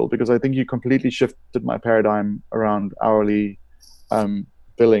new model, because I think you completely shifted my paradigm around hourly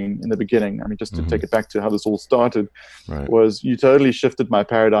billing in the beginning. I mean, just to take it back to how this all started, was you totally shifted my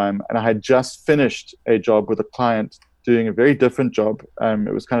paradigm. And I had just finished a job with a client doing a very different job.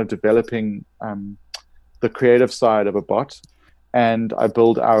 It was kind of developing the creative side of a bot, and I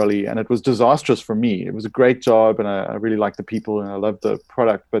billed hourly, and it was disastrous for me. It was a great job, and I really liked the people, and I loved the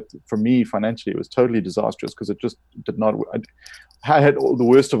product. But for me, financially, it was totally disastrous, because it just did not. I had the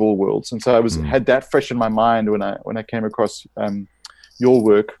worst of all worlds, and so I had that fresh in my mind when I came across your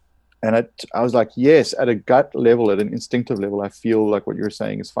work, and I was like, yes, at a gut level, at an instinctive level, I feel like what you're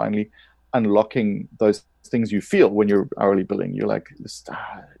saying is finally unlocking those things you feel when you're hourly billing. You're like, this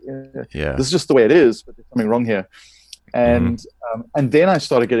is just the way it is, but there's something wrong here. And then I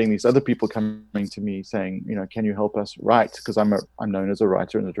started getting these other people coming to me saying, can you help us write? Because I'm known as a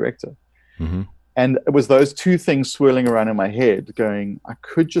writer and a director. And it was those two things swirling around in my head, going, I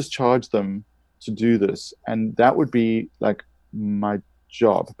could just charge them to do this, and that would be like my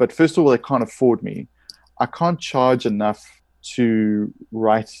job. But first of all, they can't afford me. I can't charge enough to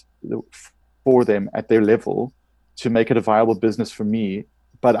write for them at their level to make it a viable business for me.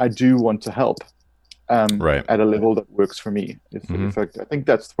 But I do want to help. At a level that works for me. In fact, I think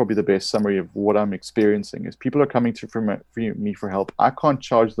that's probably the best summary of what I'm experiencing, is people are coming to me for help. I can't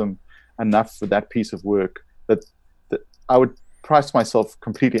charge them enough for that piece of work that I would price myself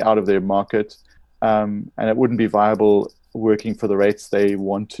completely out of their market, and it wouldn't be viable working for the rates they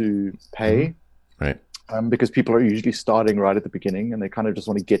want to pay. Because people are usually starting right at the beginning, and they kind of just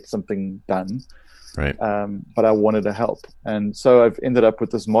want to get something done. But I wanted to help, and so I've ended up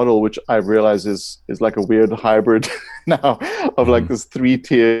with this model, which I realize is like a weird hybrid now of like this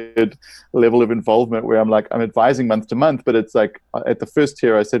 3-tiered level of involvement, where I'm advising month to month, but it's like at the first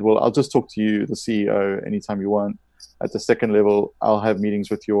tier I said, well, I'll just talk to you, the CEO, anytime you want. At the second level, I'll have meetings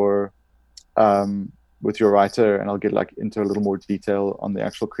with your writer, and I'll get like into a little more detail on the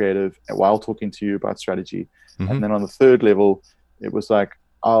actual creative while talking to you about strategy. And then on the third level, it was like,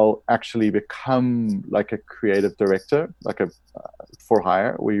 I'll actually become like a creative director, like a for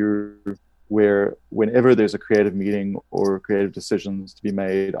hire, where whenever there's a creative meeting or creative decisions to be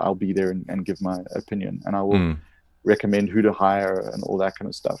made, I'll be there and give my opinion, and I will recommend who to hire and all that kind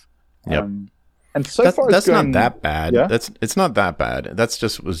of stuff. And so that's not that bad. Yeah? It's not that bad.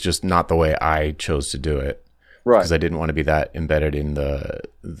 Was just not the way I chose to do it. Because I didn't want to be that embedded in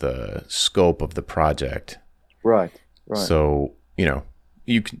the scope of the project. Right. So,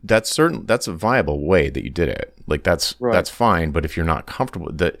 that's a viable way that you did it. Like that's fine. But if you're not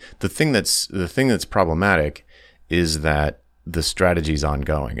comfortable, the thing that's problematic is that the strategy is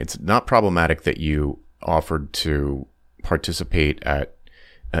ongoing. It's not problematic that you offered to participate at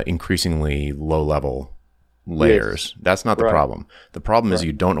increasingly low level layers. Yes. That's not the problem. The problem is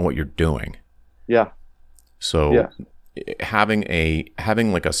you don't know what you're doing. So having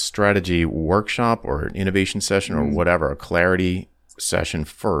like a strategy workshop or an innovation session or whatever, a clarity session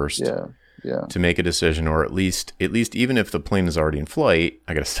first to make a decision, or at least even if the plane is already in flight,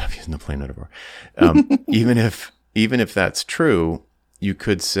 I gotta stop using the plane metaphor. Even if that's true, you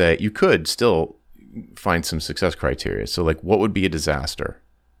could still find some success criteria. So like, what would be a disaster,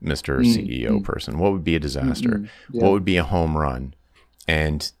 Mr. CEO person? What would be a disaster? What would be a home run?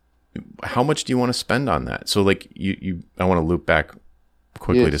 And how much do you want to spend on that? So like I want to loop back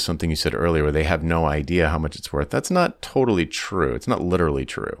quickly to something you said earlier, where they have no idea how much it's worth. That's not totally true. It's not literally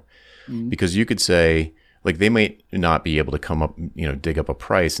true, because you could say, like, they might not be able to come up, dig up a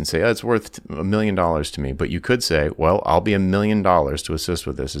price and say, oh, it's worth $1 million to me. But you could say, well, I'll be $1 million to assist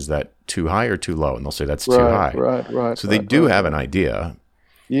with this. Is that too high or too low? And they'll say that's too high. Right. So they do have an idea.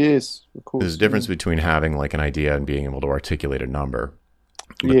 Yes, of course. There's a difference between having like an idea and being able to articulate a number.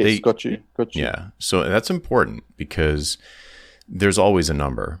 But got you. Yeah. So that's important, because there's always a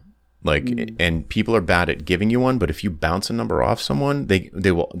number, and people are bad at giving you one, but if you bounce a number off someone,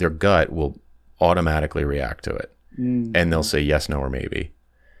 their gut will automatically react to it. And they'll say yes, no, or maybe.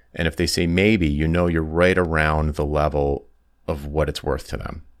 And if they say maybe, you're right around the level of what it's worth to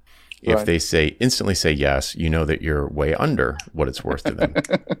them. If they instantly say yes, that you're way under what it's worth to them.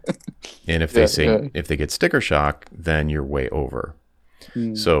 And if they get sticker shock, then you're way over.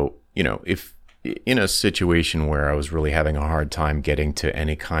 So, in a situation where I was really having a hard time getting to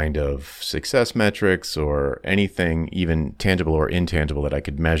any kind of success metrics or anything, even tangible or intangible, that I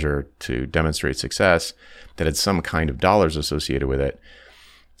could measure to demonstrate success, that had some kind of dollars associated with it,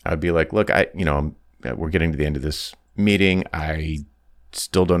 I'd be like, look, we're getting to the end of this meeting. I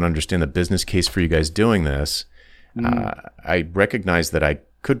still don't understand the business case for you guys doing this. I recognize that I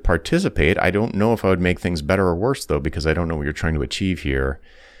could participate. I don't know if I would make things better or worse, though, because I don't know what you're trying to achieve here.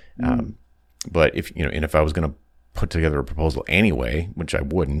 But if I was going to put together a proposal anyway, which I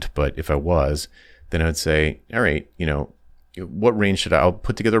wouldn't, but if I was, then I'd say, all right, what range should I'll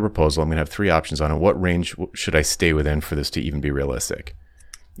put together a proposal. I'm going to have 3 options on it. What range should I stay within for this to even be realistic?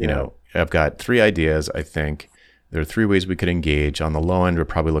 I've got 3 ideas. I think there are 3 ways we could engage. On the low end, we're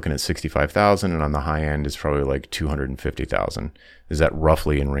probably looking at 65,000, and on the high end is probably like 250,000. Is that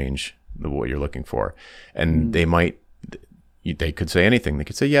roughly in range of what you're looking for? And they could say anything. They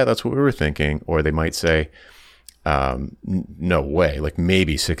could say, yeah, that's what we were thinking. Or they might say, no way, like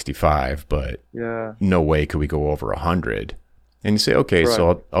maybe 65, but no way could we go over 100. And you say, okay, right.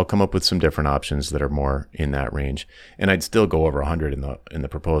 So I'll come up with some different options that are more in that range. And I'd still go over 100 in the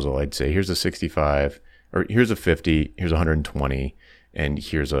proposal. I'd say, here's a 65, or here's a 50, here's 120, and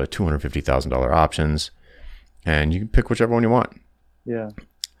here's a $250,000 options. And you can pick whichever one you want. Yeah.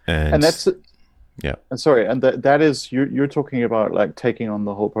 And that's... Yeah. And sorry, and that is you're talking about like taking on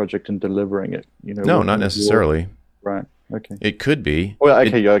the whole project and delivering it, No, not necessarily. Right. Okay. It could be. Well,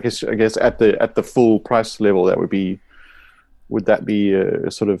 okay, I guess at the full price level, would that be a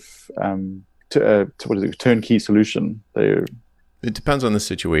sort of what is it, turnkey solution? It depends on the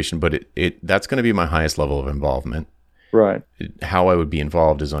situation, but that's going to be my highest level of involvement. Right. How I would be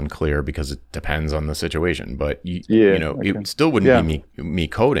involved is unclear because it depends on the situation. But it still wouldn't be me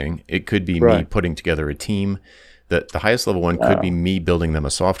coding. It could be me putting together a team. The highest level one could be me building them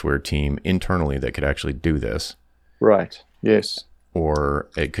a software team internally that could actually do this. Right. Yes. Or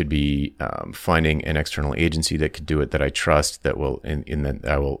it could be finding an external agency that could do it that I trust, that will that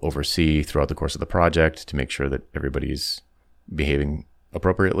I will oversee throughout the course of the project to make sure that everybody's behaving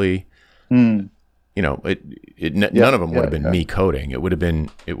appropriately. None of them would have been me coding. It would have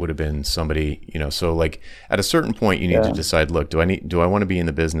been somebody, so like at a certain point you need to decide, look, do I want to be in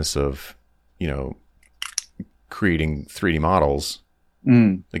the business of, creating 3D models?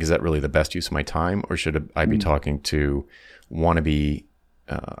 Like, is that really the best use of my time, or should I be talking to wannabe,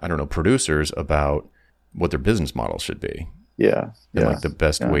 producers about what their business model should be? Like the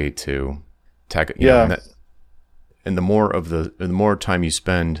best way to tackle, and the more time you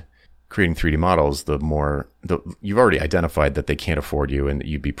spend creating 3D models, you've already identified that they can't afford you and that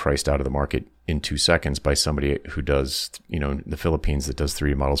you'd be priced out of the market in 2 seconds by somebody who does, the Philippines, that does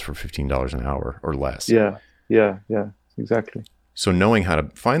 3D models for $15 an hour or less. Yeah, exactly. So knowing how to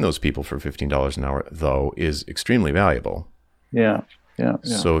find those people for $15 an hour, though, is extremely valuable. Yeah.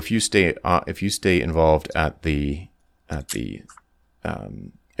 So if you stay involved at the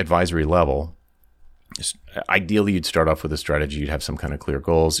advisory level, ideally you'd start off with a strategy. You'd have some kind of clear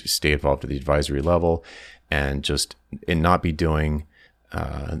goals. You stay involved at the advisory level, and not be doing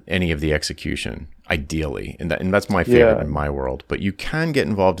any of the execution, ideally. And that's my favorite in my world. But you can get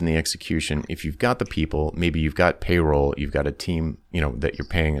involved in the execution if you've got the people. Maybe you've got payroll, you've got a team, that you're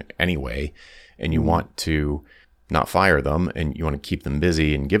paying anyway, and you want to not fire them, and you want to keep them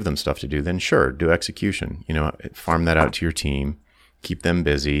busy and give them stuff to do. Then sure, do execution. Farm that out to your team, keep them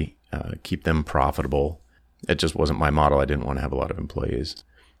busy. Keep them profitable. It just wasn't my model. I didn't want to have a lot of employees.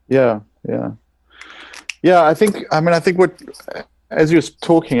 Yeah. I think what, as you're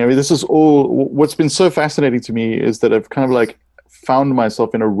talking, this is all, what's been so fascinating to me is that I've kind of like found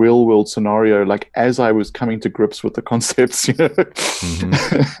myself in a real world scenario, like as I was coming to grips with the concepts,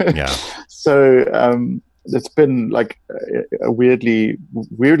 Mm-hmm. Yeah. So, it's been like a weirdly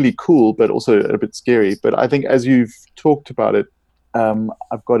cool, but also a bit scary. But I think as you've talked about it,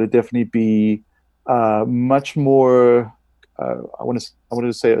 I've got to definitely be much more. I wanted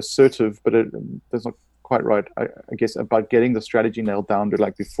to say assertive, but that's not quite right. I guess about getting the strategy nailed down to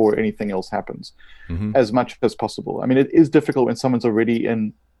like before anything else happens, as much as possible. I mean, it is difficult when someone's already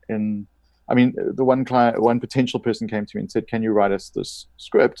in. I mean, the one potential person came to me and said, "Can you write us this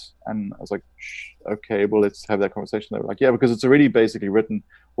script?" And I was like, "Okay, well, let's have that conversation." They were like, "Yeah, because it's already basically written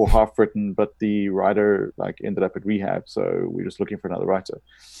or half written, but the writer like ended up at rehab, so we're just looking for another writer."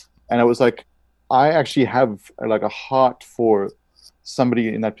 And I was like, I actually have like a heart for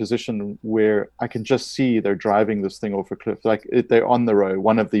somebody in that position where I can just see they're driving this thing off a cliff. Like they're on the road,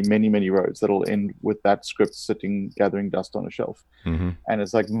 one of the many, many roads that'll end with that script sitting, gathering dust on a shelf. And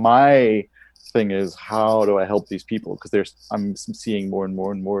it's like, my thing is, how do I help these people? Because I'm seeing more and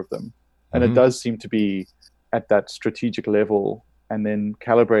more and more of them. And it does seem to be at that strategic level, and then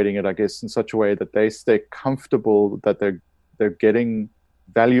calibrating it, I guess, in such a way that they stay comfortable that they're getting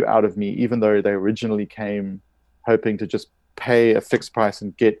value out of me, even though they originally came hoping to just pay a fixed price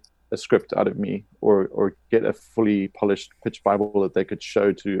and get a script out of me, or get a fully polished pitch Bible that they could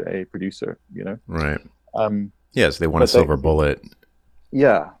show to a producer, Right. Yes, they want a silver bullet.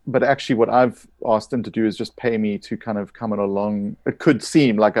 Yeah, but actually what I've asked them to do is just pay me to kind of come on along. It could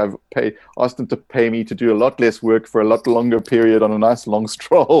seem like I've asked them to pay me to do a lot less work for a lot longer period on a nice long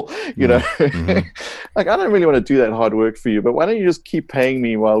stroll, know. Mm-hmm. Like, I don't really want to do that hard work for you, but why don't you just keep paying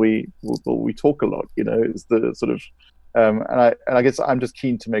me while we talk a lot, is the sort of and I guess I'm just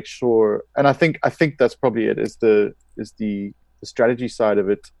keen to make sure, and I think that's probably it, is the strategy side of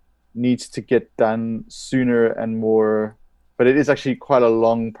it needs to get done sooner and more. But it is actually quite a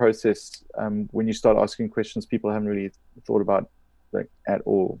long process when you start asking questions people haven't really thought about, like, at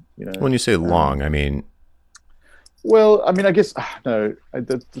all. When you say long, I mean. Well, I mean, I guess no.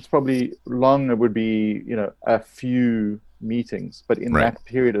 It's probably long. It would be a few meetings, but in that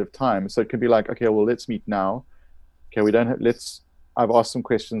period of time. So it could be like, okay, well, let's meet now. Okay, we don't have. I've asked some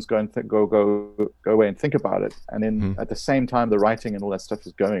questions. Go and go away and think about it. And then at the same time, the writing and all that stuff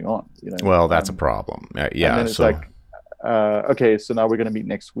is going on. Well, that's a problem. Yeah. And then it's like. Okay, so now we're going to meet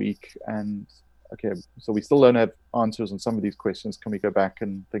next week, and okay, so we still don't have answers on some of these questions. Can we go back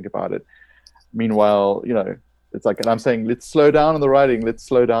and think about it? Meanwhile, it's like, and I'm saying, let's slow down on the writing. Let's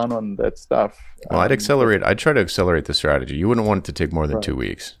slow down on that stuff. Well, I'd try to accelerate the strategy. You wouldn't want it to take more than 2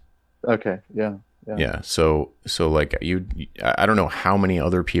 weeks. Okay. Yeah. So like I don't know how many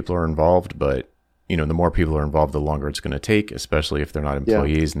other people are involved, but the more people are involved, the longer it's going to take, especially if they're not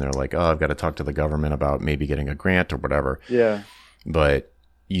employees and they're like, oh, I've got to talk to the government about maybe getting a grant or whatever. Yeah. But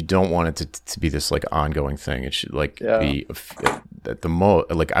you don't want it to be this like ongoing thing. It should be at the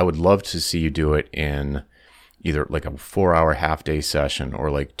most, like, I would love to see you do it in either like a 4-hour half-day session, or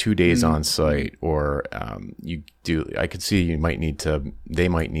like 2 days on site, or I could see they might need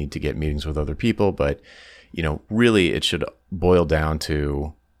to get meetings with other people, but really it should boil down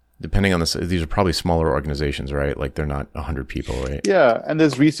to, depending on this, these are probably smaller organizations, right? Like, they're not 100 people, right? Yeah, and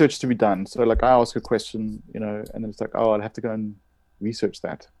there's research to be done. So like, I ask a question, and then it's like, oh, I'll have to go and research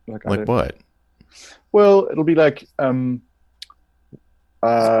that. Like what? Well, it'll be like,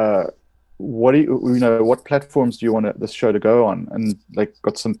 what do what platforms do you want this show to go on? And like,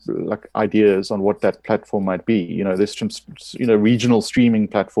 got some like ideas on what that platform might be. There's some regional streaming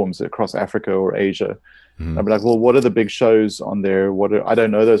platforms across Africa or Asia. I'd be like, well, what are the big shows on there? I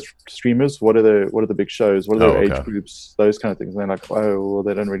don't know those streamers. What are the big shows? What are their age groups? Those kind of things. And they're like, oh, well,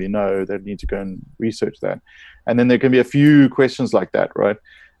 they don't really know. They need to go and research that. And then there can be a few questions like that, right?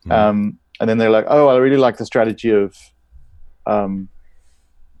 And then they're like, oh, I really like the strategy of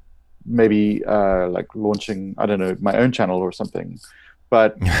maybe like launching, I don't know, my own channel or something.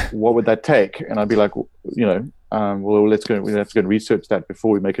 But what would that take? And I'd be like, well, let's go and research that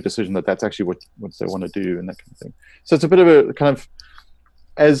before we make a decision that that's actually what they want to do, and that kind of thing. So it's a bit of a kind of,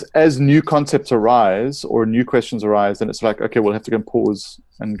 as new concepts arise or new questions arise, then it's like, okay, we'll have to go and pause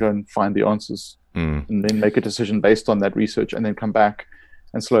and go and find the answers, and then make a decision based on that research, and then come back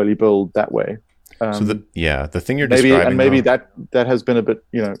and slowly build that way. So the thing you're describing, and maybe that has been a bit,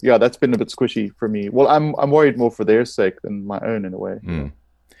 that's been a bit squishy for me. Well, I'm worried more for their sake than my own, in a way.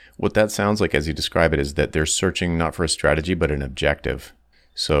 What that sounds like, as you describe it, is that they're searching not for a strategy but an objective.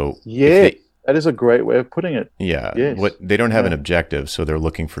 So that is a great way of putting it. Yeah. Yes. They don't have an objective, so they're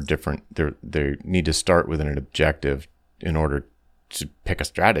looking for different. They need to start with an objective in order to pick a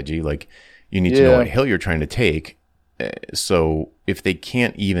strategy. Like, you need to know what hill you're trying to take. So if they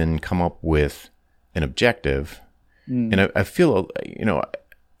can't even come up with an objective, and I feel,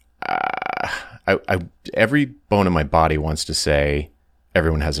 I every bone in my body wants to say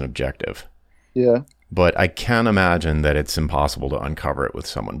everyone has an objective. Yeah. But I can imagine that it's impossible to uncover it with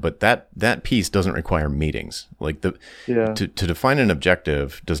someone. But that piece doesn't require meetings. Like to define an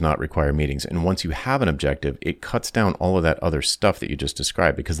objective does not require meetings. And once you have an objective, it cuts down all of that other stuff that you just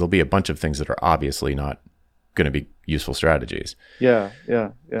described, because there'll be a bunch of things that are obviously not going to be useful strategies. Yeah.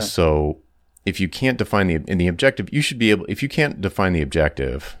 So if you can't define the objective, you should be able, if you can't define the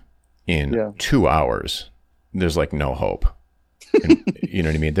objective in 2 hours, there's like no hope. And, you know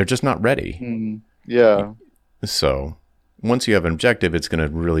what I mean? They're just not ready. Yeah. So once you have an objective, it's going to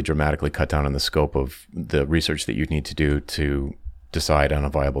really dramatically cut down on the scope of the research that you need to do to decide on a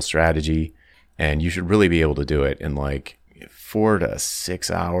viable strategy. And you should really be able to do it in like 4 to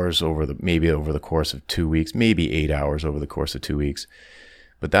 6 hours over the course of 2 weeks, maybe 8 hours over the course of 2 weeks.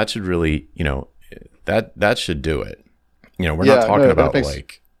 But that should really, that should do it. We're not talking about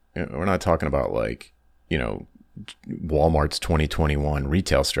like we're not talking about like, you know, Walmart's 2021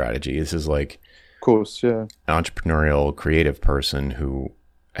 retail strategy. This is like, of course, yeah, entrepreneurial, creative person who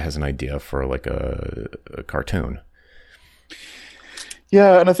has an idea for like a cartoon.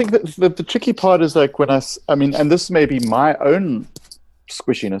 Yeah, and I think that the tricky part is like when I mean, and this may be my own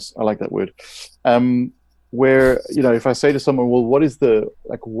squishiness. I like that word. Where, you know, if I say to someone, well, what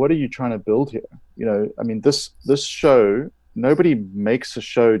are you trying to build here? You know, I mean, this show, nobody makes a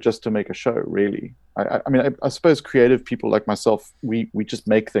show just to make a show, really. I mean, I suppose creative people like myself, we just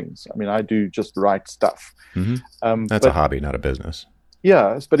make things. I mean, I do just write stuff. Mm-hmm. That's a hobby, not a business.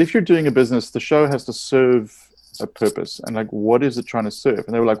 Yeah, but if you're doing a business, the show has to serve a purpose. And like, what is it trying to serve?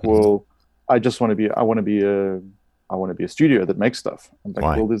 And they were like, well, I want to be a studio that makes stuff. I'm like,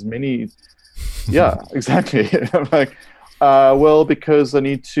 why? Well, there's many. Yeah, exactly. I'm like, well, because I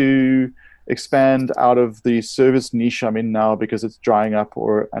need to expand out of the service niche I'm in now because it's drying up,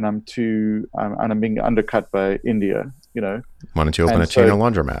 and I'm being undercut by India. You know, why don't you open a chain of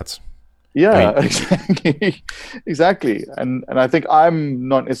laundromats? Yeah, exactly, exactly. And I think I'm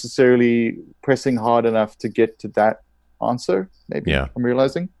not necessarily pressing hard enough to get to that answer. Maybe I'm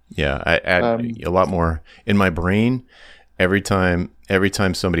realizing. Yeah, I add a lot more in my brain. Every time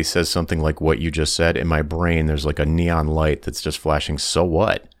somebody says something like what you just said, in my brain, there's like a neon light that's just flashing. So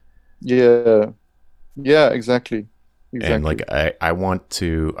what? Yeah, exactly. And like I want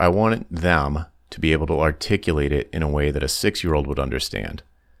them to be able to articulate it in a way that a 6-year-old would understand.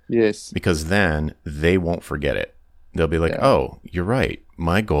 Yes. Because then they won't forget it. They'll be like, oh, you're right.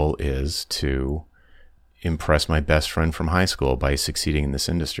 My goal is to impress my best friend from high school by succeeding in this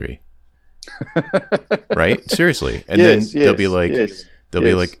industry. Right? Seriously. And then they'll be like,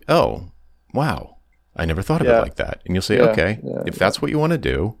 be like, oh, wow. I never thought of it like that. And you'll say, okay, if that's what you want to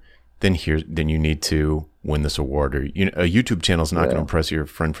do, then you need to win this award. Or a YouTube channel is not going to impress your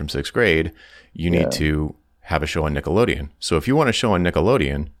friend from 6th grade. You need to have a show on Nickelodeon. So if you want a show on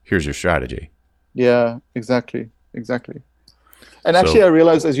Nickelodeon, here's your strategy. Yeah, exactly. And actually, I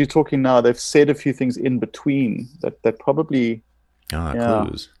realize as you're talking now, they've said a few things in between that probably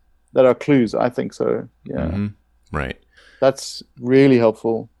clues. That are clues. I think so. Yeah. Mm-hmm. Right. That's really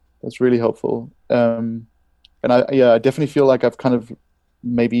helpful. And I definitely feel like I've kind of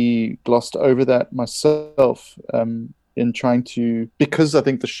maybe glossed over that myself. In trying to, because I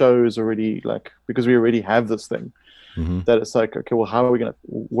think the show is already because we already have this thing, that it's like, okay, well,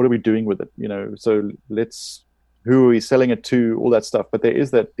 what are we doing with it? You know, so who are we selling it to, all that stuff. But there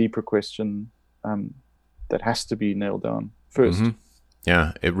is that deeper question that has to be nailed down first. Mm-hmm.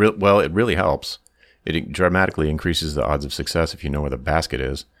 Yeah, it really helps. It dramatically increases the odds of success if you know where the basket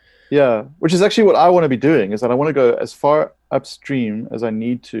is. Yeah, which is actually what I want to be doing, is that I want to go as far upstream as I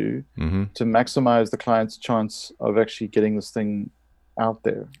need to maximize the client's chance of actually getting this thing out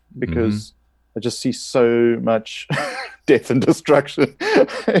there, because I just see so much death and destruction.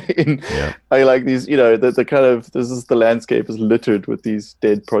 I like these, you know, the kind of, the landscape is littered with these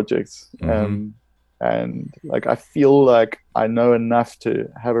dead projects. And like, I feel like I know enough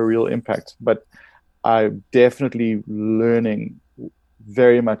to have a real impact, but I'm definitely learning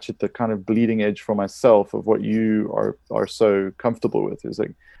very much at the kind of bleeding edge for myself of what you are so comfortable with, is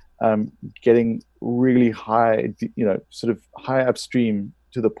like getting really high, you know, sort of high upstream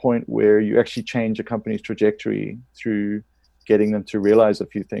to the point where you actually change a company's trajectory through getting them to realize a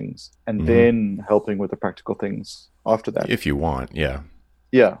few things, and then helping with the practical things after that. If you want, yeah,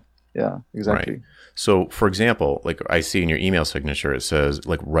 exactly. Right. So, for example, like I see in your email signature, it says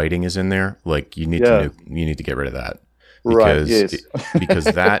like writing is in there. Like you need to get rid of that. Because, because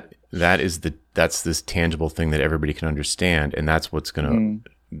that's this tangible thing that everybody can understand, and that's what's going to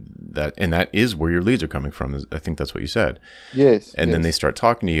that is where your leads are coming from. I think that's what you said. Yes. And then they start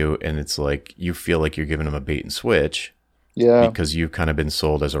talking to you, and it's like you feel like you're giving them a bait and switch. Yeah. Because you've kind of been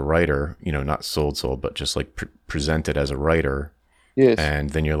sold as a writer, you know, not sold, but just like presented as a writer. Yes.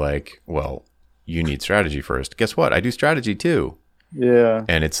 And then you're like, well, you need strategy first. Guess what? I do strategy too. Yeah.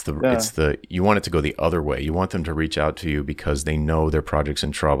 And it's you want it to go the other way. You want them to reach out to you because they know their project's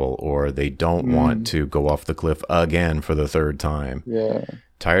in trouble, or they don't want to go off the cliff again for the 3rd time. Yeah.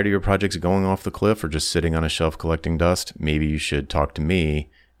 Tired of your projects going off the cliff or just sitting on a shelf collecting dust? Maybe you should talk to me,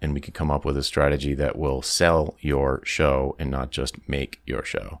 and we can come up with a strategy that will sell your show and not just make your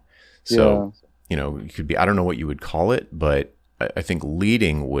show. So, you know, it could be, I don't know what you would call it, but I think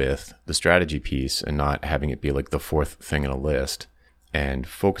leading with the strategy piece and not having it be like the 4th thing in a list, and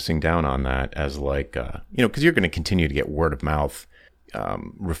focusing down on that as like, you know, because you're going to continue to get word of mouth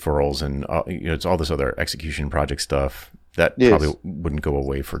referrals, and you know, it's all this other execution project stuff that probably wouldn't go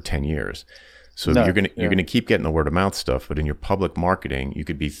away for 10 years. So No, you're gonna keep getting the word of mouth stuff, but in your public marketing, you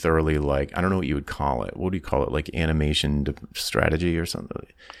could be thoroughly like, I don't know what you would call it. What do you call it? Like animation strategy or something?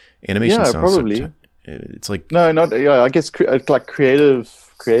 Animation yeah, sounds probably. it's like No, not yeah. I guess it's like creative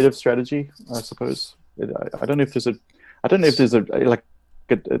strategy, I suppose. I don't know if there's a, I don't know if there's a like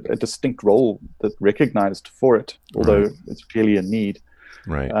a distinct role that recognized for it, although it's clearly a need.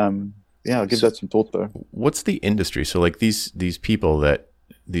 right. Yeah, I'll give that some thought though. What's the industry? So like these people that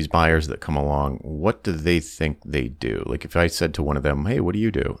these buyers that come along, what do they think they do? Like if I said to one of them, "Hey, what do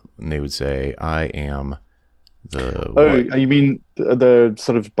you do?" and they would say, "I am the." Oh, what? you mean the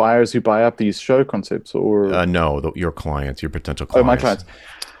sort of buyers who buy up these show concepts, or No, your clients, your potential oh, my clients.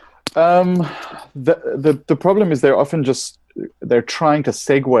 clients? The problem is they're trying to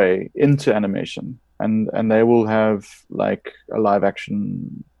segue into animation, and they will have like a live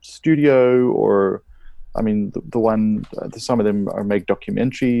action studio, or I mean some of them make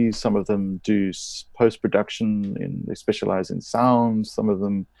documentaries, some of them do post production, they specialize in sound. Some of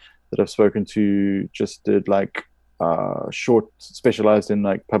them that I've spoken to just did like short, specialized in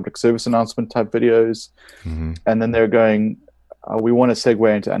like public service announcement type videos, and then they're going, we want to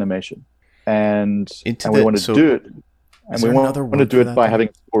segue into animation, and we want to do it, and we want to do it by having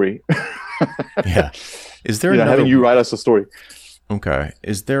a story. Yeah, is there having you write us a story? Okay,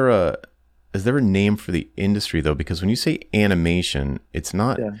 is there a name for the industry though? Because when you say animation, it's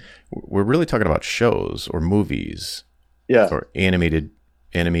not. Yeah. We're really talking about shows or movies. Yeah. Or animated.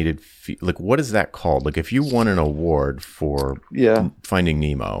 Like, what is that called? Like, if you won an award for Finding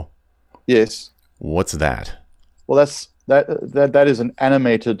Nemo. Yes. What's that? Well, that is an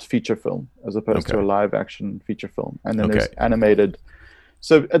animated feature film as opposed to a live action feature film, and then there's animated.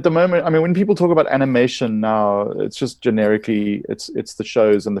 So at the moment, I mean, when people talk about animation now, it's just generically, it's the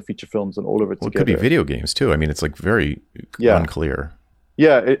shows and the feature films and all of it together. It could be video games too. I mean, it's like very unclear.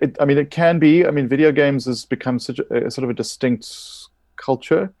 Yeah, I mean, it can be. I mean, video games has become such a sort of a distinct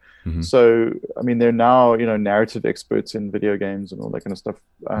culture. Mm-hmm. So, I mean, they're now, narrative experts in video games and all that kind of stuff.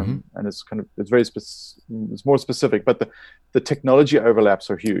 And it's it's more specific, but the technology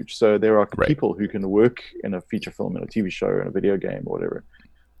overlaps are huge. So there are people who can work in a feature film, in a TV show, in a video game or whatever.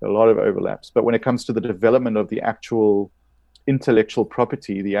 There are a lot of overlaps. But when it comes to the development of the actual intellectual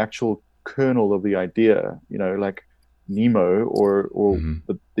property, the actual kernel of the idea, like Nemo or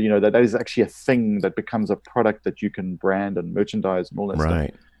that is actually a thing that becomes a product that you can brand and merchandise and all that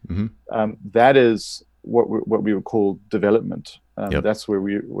stuff. Mm-hmm. That is what we would call development. That's what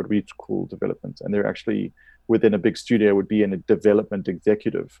we call development. And they're actually within a big studio would be in a development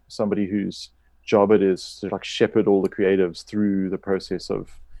executive, somebody whose job it is to like shepherd all the creatives through the process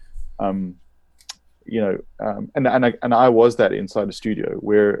of, and I was that inside a studio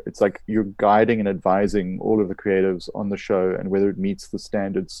where it's like you're guiding and advising all of the creatives on the show and whether it meets the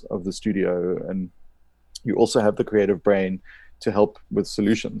standards of the studio, and you also have the creative brain to help with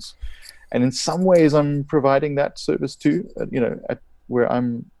solutions. And in some ways I'm providing that service too, where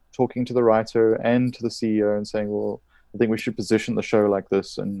I'm talking to the writer and to the CEO and saying, well, I think we should position the show like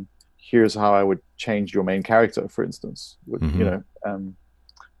this, and here's how I would change your main character, for instance.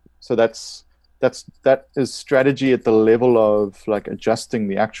 So that is strategy at the level of like adjusting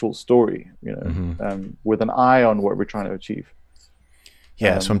the actual story, with an eye on what we're trying to achieve.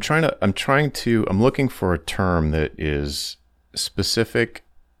 Yeah. So I'm looking for a term that is specific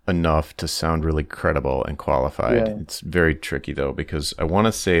enough to sound really credible and qualified. Yeah. It's very tricky though, because I want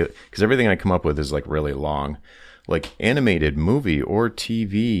to say, because everything I come up with is like really long, like animated movie or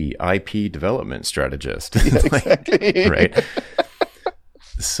TV IP development strategist. Exactly. Right.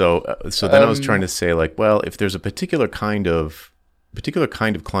 So then I was trying to say like, well, if there's a particular kind of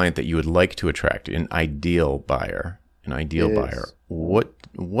client that you would like to attract, an ideal buyer, what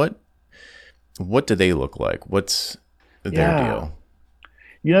do they look like? What's their deal?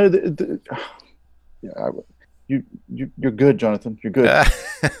 You're good, Jonathan. You're good.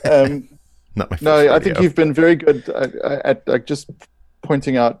 Not my first I think you've been very good at just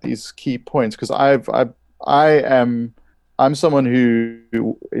pointing out these key points, because I'm someone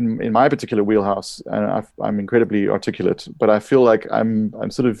who in my particular wheelhouse, and I'm incredibly articulate, but I feel like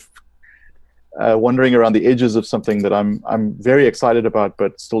I'm sort of wandering around the edges of something that I'm very excited about,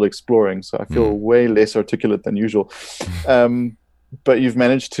 but still exploring. So I feel way less articulate than usual. But you've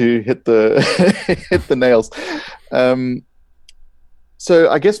managed to hit the nails. So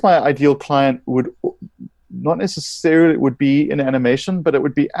I guess my ideal client would not necessarily would be in animation, but it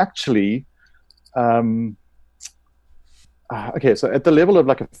would be actually okay. So at the level of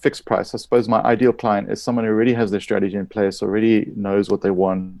like a fixed price, I suppose my ideal client is someone who already has their strategy in place, already knows what they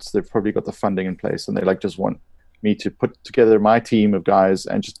want. They've probably got the funding in place, and they just want me to put together my team of guys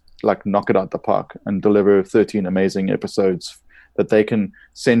and just like knock it out the park and deliver 13 amazing episodes that they can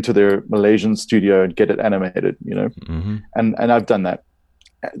send to their Malaysian studio and get it animated, and I've done that.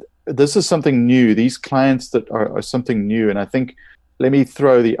 This is something new. These clients that are something new. And I think, let me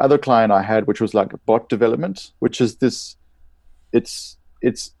throw the other client I had, which was like bot development, which is this, it's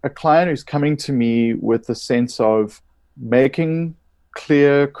a client who's coming to me with the sense of making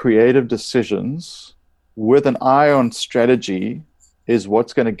clear, creative decisions with an eye on strategy is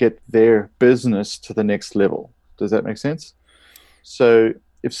what's going to get their business to the next level. Does that make sense? So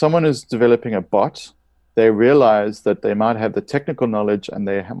if someone is developing a bot, they realize that they might have the technical knowledge and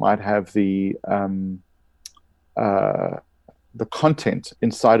they might have the content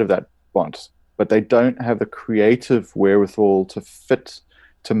inside of that bot, but they don't have the creative wherewithal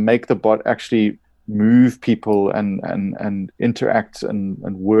to make the bot actually move people and interact and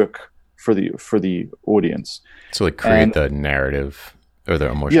work for the audience. So like create the narrative or the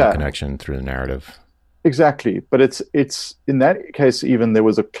emotional connection through the narrative. Exactly. But it's in that case, even there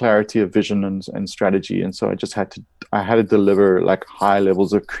was a clarity of vision and strategy. And so I had to deliver like high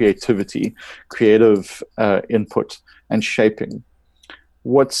levels of creativity, creative input and shaping.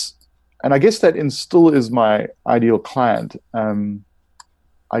 And I guess that still is my ideal client. I'm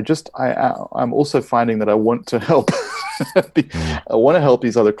also finding that I want to help. I want to help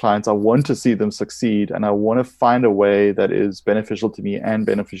these other clients. I want to see them succeed, and I want to find a way that is beneficial to me and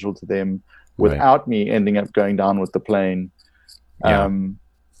beneficial to them without me ending up going down with the plane, and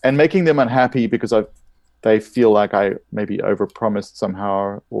making them unhappy because they feel like I maybe overpromised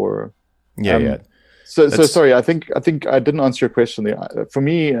somehow or So sorry, I think I didn't answer your question there. For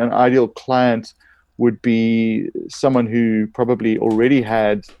me, an ideal client would be someone who probably already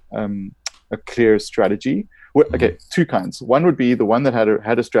had a clear strategy. Okay, two kinds. One would be the one that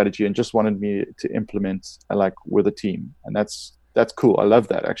had a strategy and just wanted me to implement like with a team, and that's cool. I love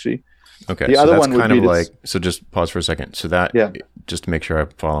that actually. Okay, the other one would kind of like, so just pause for a second. So that, just to make sure I'm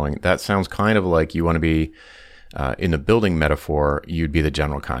following, that sounds kind of like you want to be, in the building metaphor, you'd be the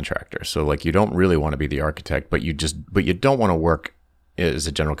general contractor. So like you don't really want to be the architect, but you don't want to work as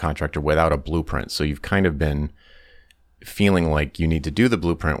a general contractor without a blueprint. So you've kind of been feeling like you need to do the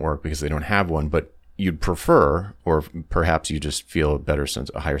blueprint work because they don't have one, but you'd prefer, or perhaps you just feel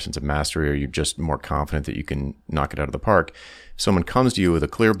a higher sense of mastery, or you're just more confident that you can knock it out of the park. Someone comes to you with a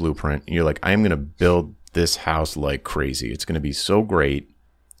clear blueprint and you're like, I'm going to build this house like crazy. It's going to be so great.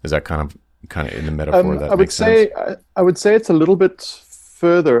 Is that kind of in the metaphor that makes sense? I would say it's a little bit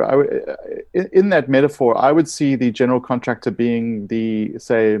further. In that metaphor, I would see the general contractor being the,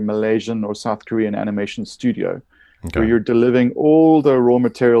 say, Malaysian or South Korean animation studio, where you're delivering all the raw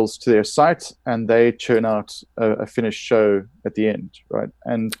materials to their site and they churn out a finished show at the end, right?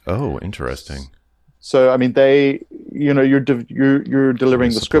 And interesting. So I mean, you're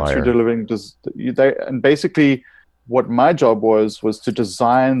delivering the scripts, you're delivering and basically what my job was to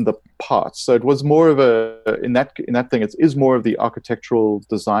design the parts. So it was more of in that thing, it is more of the architectural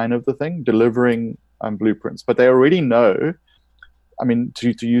design of the thing, delivering blueprints. But they already know. I mean,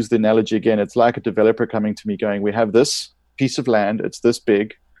 to use the analogy again, it's like a developer coming to me going, we have this piece of land, it's this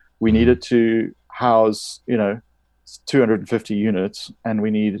big, we need it to house, 250 units, and we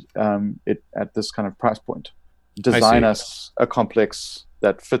need it at this kind of price point. Design us a complex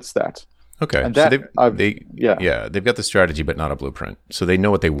that fits that. Okay, and so they've got the strategy, but not a blueprint. So they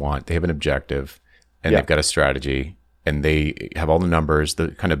know what they want. They have an objective, and they've got a strategy, and they have all the numbers, the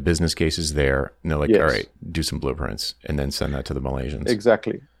kind of business cases there. And they're like, all right, do some blueprints, and then send that to the Malaysians.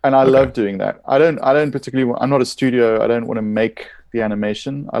 Exactly, and I love doing that. I don't particularly. I'm not a studio. I don't want to make the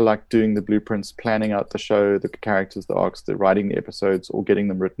animation. I like doing the blueprints, planning out the show, the characters, the arcs, the writing the episodes, or getting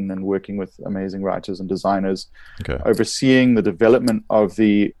them written and working with amazing writers and designers, overseeing the development of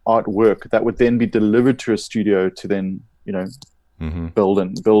the artwork that would then be delivered to a studio to then, build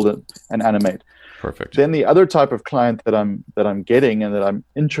it and animate. Perfect. Then the other type of client that I'm getting and that I'm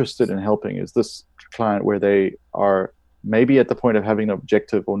interested in helping is this client where they are maybe at the point of having an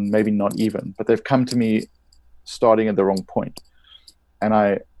objective, or maybe not even, but they've come to me starting at the wrong point. And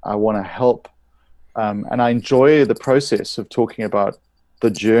I want to help, and I enjoy the process of talking about the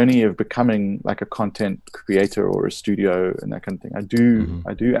journey of becoming like a content creator or a studio and that kind of thing.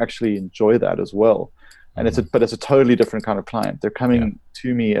 I do actually enjoy that as well, and it's a totally different kind of client. They're coming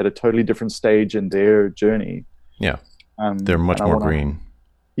to me at a totally different stage in their journey. Yeah, they're much more green.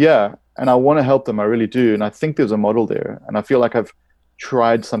 Yeah, and I want to help them. I really do, and I think there's a model there, and I feel like I've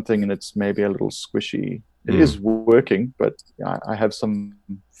tried something and it's maybe a little squishy. It is working, but I have some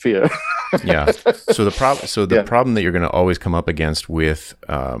fear. Yeah. So the problem that you're going to always come up against with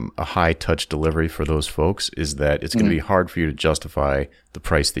a high touch delivery for those folks is that it's going to be hard for you to justify the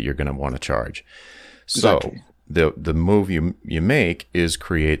price that you're going to want to charge. So Exactly. the move you make is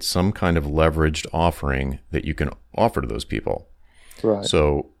create some kind of leveraged offering that you can offer to those people. Right.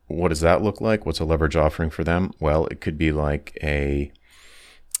 So what does that look like? What's a leverage offering for them? Well, it could be like a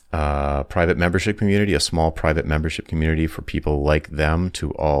private membership community, a small private membership community for people like them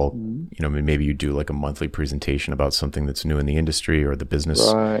to all, maybe you do like a monthly presentation about something that's new in the industry or the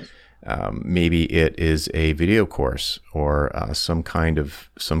business. Right. Maybe it is a video course or some kind of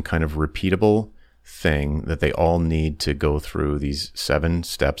repeatable thing that they all need to go through these 7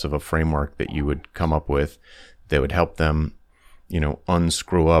 steps of a framework that you would come up with that would help them,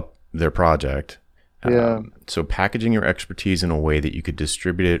 unscrew up their project. Yeah. So packaging your expertise in a way that you could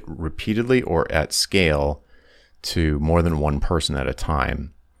distribute it repeatedly or at scale to more than one person at a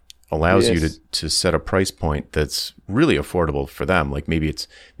time allows you to set a price point that's really affordable for them. Like maybe it's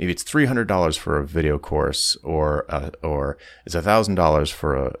 $300 for a video course, or it's $1,000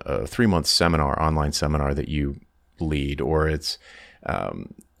 for a 3-month seminar, online seminar that you lead, or it's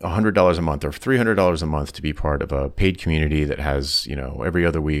 $100 a month or $300 a month to be part of a paid community that has, every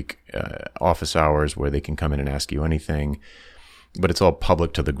other week office hours where they can come in and ask you anything, but it's all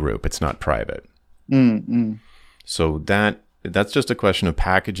public to the group. It's not private. Mm-hmm. So that's just a question of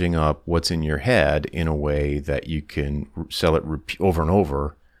packaging up what's in your head in a way that you can sell it over and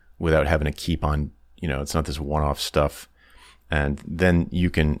over without having to keep on, it's not this one-off stuff. And then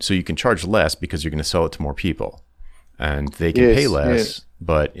you can charge less because you're going to sell it to more people and they can pay less,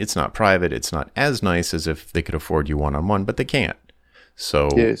 but it's not private. It's not as nice as if they could afford you one-on-one, but they can't. So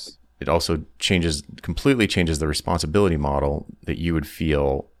it also completely changes the responsibility model that you would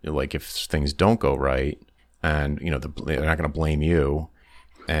feel like if things don't go right. And, they're not going to blame you.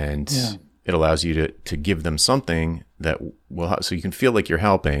 And it allows you to give them something that will, so you can feel like you're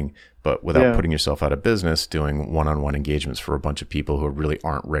helping, but without putting yourself out of business, doing one-on-one engagements for a bunch of people who really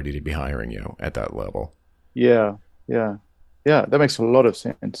aren't ready to be hiring you at that level. Yeah. That makes a lot of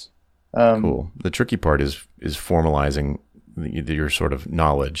sense. Cool. The tricky part is formalizing your sort of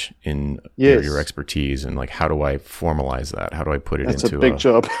knowledge in your expertise, and like, how do I formalize that? How do I put it into a big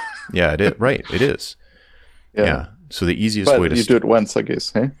job? Yeah, it is. Right. It is. Yeah. So the easiest way to you do it once, I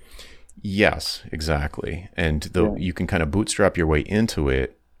guess. Hey? Yes, exactly. And you can kind of bootstrap your way into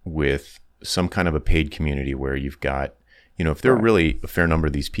it with some kind of a paid community where you've got, if there are really a fair number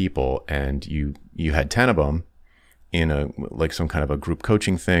of these people and you had 10 of them in some kind of a group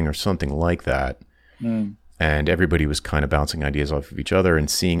coaching thing or something like that. And everybody was kind of bouncing ideas off of each other and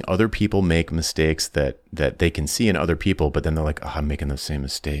seeing other people make mistakes that they can see in other people, but then they're like, oh, I'm making the same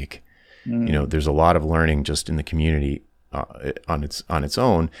mistake. There's a lot of learning just in the community on its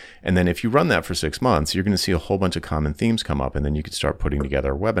own. And then if you run that for 6 months, you're going to see a whole bunch of common themes come up. And then you could start putting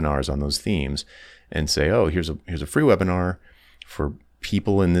together webinars on those themes and say, oh, here's a free webinar for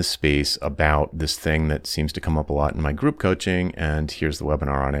people in this space about this thing that seems to come up a lot in my group coaching. And here's the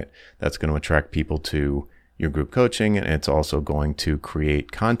webinar on it. That's going to attract people to your group coaching. And it's also going to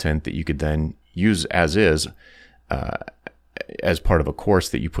create content that you could then use as is, as part of a course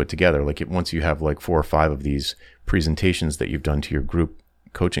that you put together. Like once you have like 4 or 5 of these presentations that you've done to your group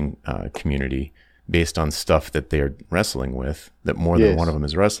coaching community based on stuff that they're wrestling with, that more than one of them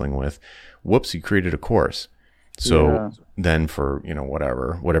is wrestling with, whoops, you created a course. So then for,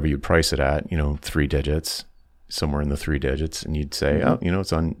 whatever you price it at, 3 digits, somewhere in the 3 digits, and you'd say,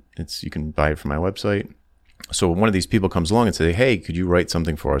 you can buy it from my website. So one of these people comes along and say, hey, could you write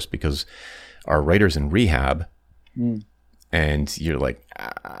something for us? Because our writer's in rehab. And you're like,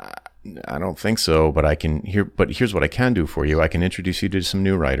 I don't think so, but here's what I can do for you. I can introduce you to some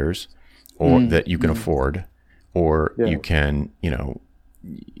new writers or that you can afford, or you can,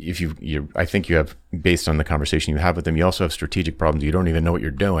 if I think you have, based on the conversation you have with them, you also have strategic problems. You don't even know what you're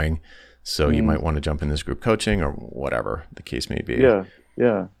doing. So you might want to jump in this group coaching or whatever the case may be.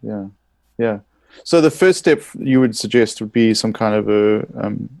 Yeah. So the first step you would suggest would be some kind of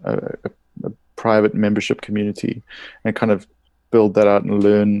a private membership community, and kind of build that out and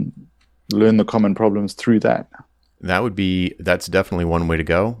learn the common problems through that. That's definitely one way to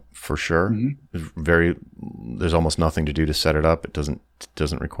go, for sure. There's almost nothing to do to set it up. It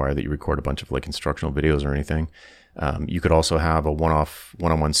doesn't require that you record a bunch of like instructional videos or anything. You could also have a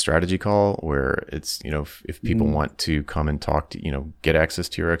one-on-one strategy call where it's, if people want to come and talk to, get access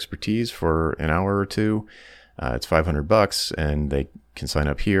to your expertise for an hour or two, it's $500 and they can sign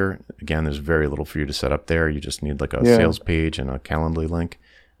up here. Again, there's very little for you to set up there. You just need like a sales page and a Calendly link.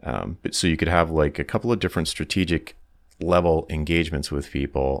 So you could have like a couple of different strategic level engagements with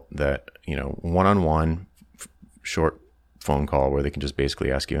people that, one-on-one, short phone call where they can just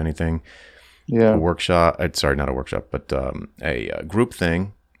basically ask you anything. Yeah. A workshop, sorry, not a workshop, but a group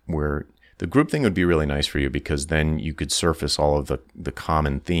thing where the group thing would be really nice for you because then you could surface all of the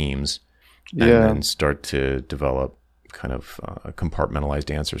common themes and then start to develop kind of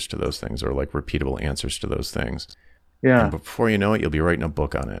compartmentalized answers to those things or like repeatable answers to those things. Yeah. And before you know it, you'll be writing a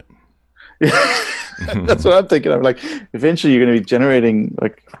book on it. That's what I'm thinking. I'm like, eventually you're going to be generating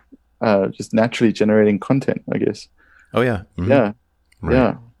like just naturally generating content, I guess. Oh yeah. Mm-hmm. Yeah. Right.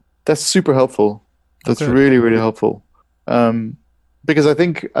 Yeah. That's super helpful. That's really, really helpful. Because I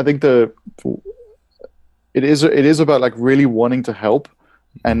think it is about like really wanting to help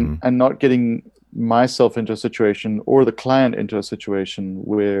and not getting myself into a situation or the client into a situation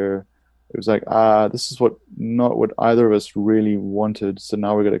where it was like, this is not what either of us really wanted. So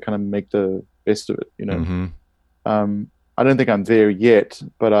now we're going to kind of make the best of it, I don't think I'm there yet,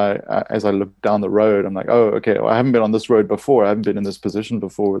 but as I look down the road, I'm like, oh, okay, well, I haven't been on this road before. I haven't been in this position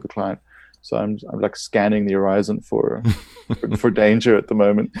before with the client. So I'm like scanning the horizon for danger at the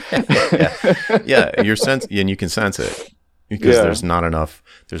moment. Yeah, and you can sense it because there's not enough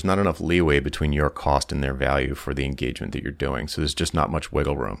leeway between your cost and their value for the engagement that you're doing. So there's just not much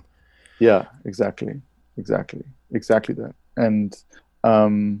wiggle room. Yeah, exactly that.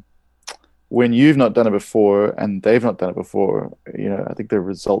 And when you've not done it before and they've not done it before, I think the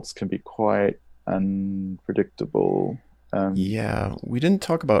results can be quite unpredictable. We didn't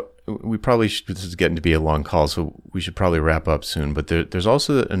talk about. We probably should. This is getting to be a long call, so we should probably wrap up soon. But there's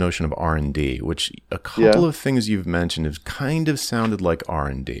also a notion of R&D, which a couple of things you've mentioned have kind of sounded like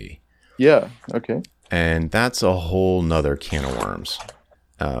R&D. Yeah. Okay. And that's a whole nother can of worms.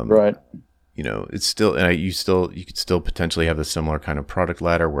 Right. It's still, and you could still potentially have a similar kind of product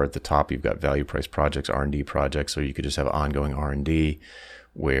ladder where at the top you've got value price projects, R&D projects, or you could just have ongoing R&D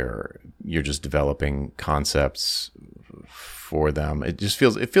where you're just developing concepts for them. It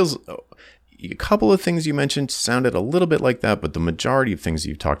feels a couple of things you mentioned sounded a little bit like that, but the majority of things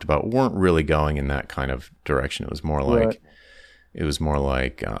you've talked about weren't really going in that kind of direction. It was more like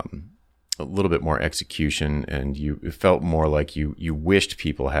a little bit more execution, and it felt more like you wished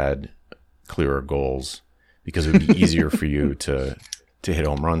people had clearer goals because it would be easier for you to hit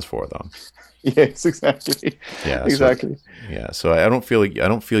home runs for them. Yes, exactly. Yeah, exactly. So I feel like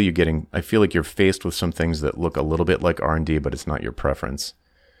you're faced with some things that look a little bit like R&D, but it's not your preference.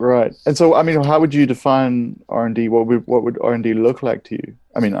 Right. And so, I mean, how would you define R&D? What would R&D look like to you?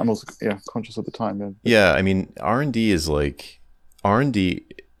 I mean, I'm also conscious of the time. Yeah, I mean, R&D is like R&D.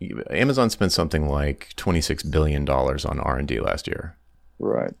 Amazon spent something like $26 billion on R&D last year.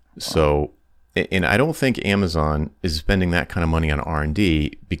 Right. So, and I don't think Amazon is spending that kind of money on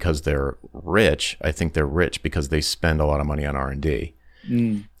R&D because they're rich. I think they're rich because they spend a lot of money on R&D.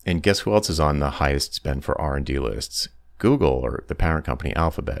 And guess who else is on the highest spend for R&D lists? Google, or the parent company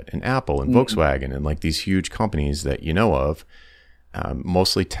Alphabet, and Apple, and Volkswagen, and like these huge companies that you know of,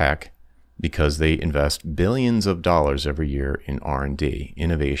 mostly tech, because they invest billions of dollars every year in R&D,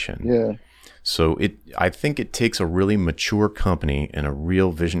 innovation. Yeah. So I think it takes a really mature company and a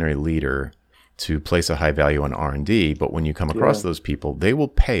real visionary leader to place a high value on R&D. But when you come across those people, they will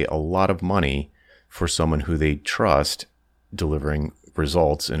pay a lot of money for someone who they trust delivering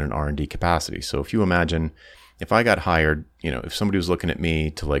results in an R&D capacity. So if you imagine, if I got hired, if somebody was looking at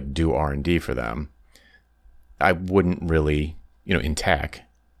me to like do R&D for them, I wouldn't really, in tech,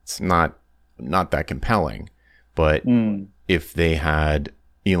 it's not that compelling. But if they had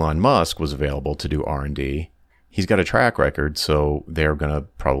Elon Musk was available to do R&D, he's got a track record, so they're going to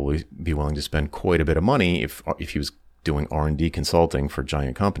probably be willing to spend quite a bit of money. If he was doing R&D consulting for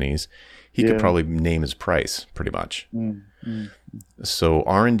giant companies, he could probably name his price pretty much. So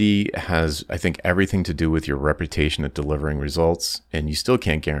R&D has, I think, everything to do with your reputation at delivering results, and you still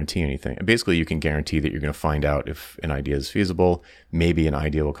can't guarantee anything. Basically, you can guarantee that you're going to find out if an idea is feasible. Maybe an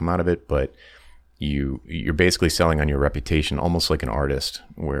idea will come out of it, but you're basically selling on your reputation, almost like an artist,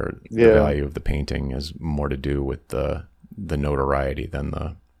 where the value of the painting has more to do with the notoriety than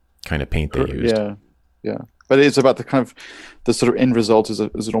the kind of paint they used. Yeah. But it's about the sort of end result. Is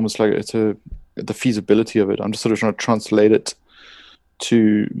it almost like the feasibility of it? I'm just sort of trying to translate it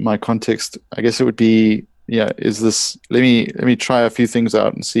to my context. I guess it would be, is this? Let me try a few things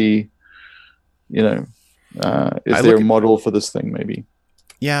out and see. Is there a model for this thing? Maybe.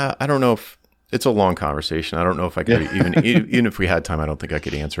 Yeah, I don't know if. It's a long conversation. I don't know if I could even if we had time, I don't think I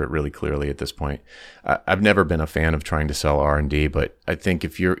could answer it really clearly at this point. I've never been a fan of trying to sell R&D, but I think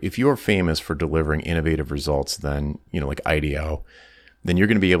if you're famous for delivering innovative results, then like IDEO, then you're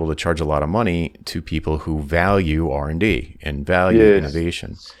going to be able to charge a lot of money to people who value R&D and value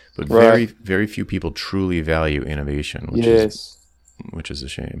innovation. But very, very few people truly value innovation, which is a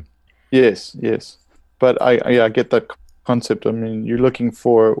shame. Yes. But I get that concept. I mean, you're looking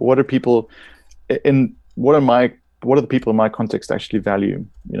for what are the people in my context actually value,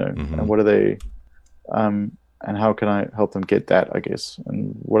 and what are they, and how can I help them get that, I guess,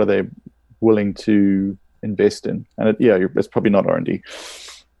 and what are they willing to invest in? And it's probably not R&D.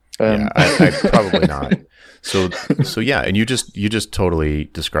 I probably not. So yeah, and you just totally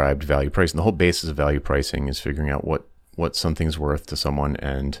described value pricing. The whole basis of value pricing is figuring out what something's worth to someone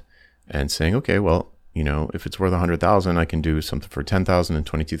and saying, okay, well, if it's worth 100,000, I can do something for 10,000 and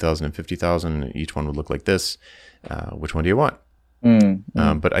 22,000 and 50,000, and each one would look like this. Which one do you want?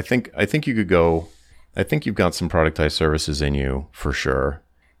 But I think you could go. I think you've got some productized services in you for sure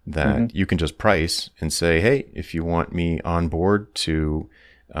that you can just price and say, hey, if you want me on board to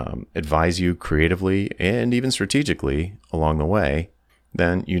advise you creatively and even strategically along the way,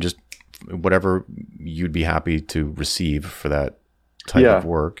 then you just whatever you'd be happy to receive for that type of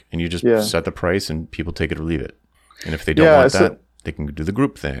work, and you just set the price and people take it or leave it. And if they don't want that, they can do the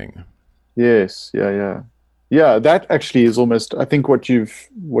group thing. Yes. Yeah, that actually is almost, I think what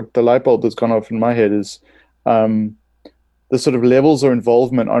the light bulb that's gone off in my head is the sort of levels of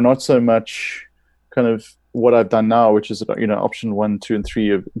involvement are not so much kind of what I've done now, which is, option 1, 2, and 3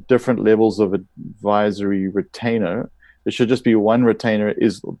 of different levels of advisory retainer. It should just be one retainer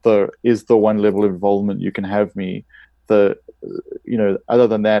is the one level of involvement you can have me. Other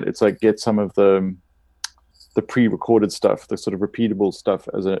than that, it's like get some of the pre-recorded stuff, the sort of repeatable stuff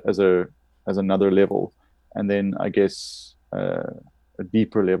as another level. And then I guess a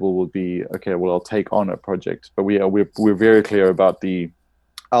deeper level would be, okay, well, I'll take on a project, but we're very clear about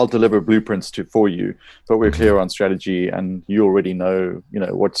I'll deliver blueprints for you, but we're clear on strategy, and you already know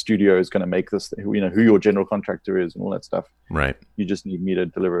what studio is going to make this, who your general contractor is and all that stuff. Right. You just need me to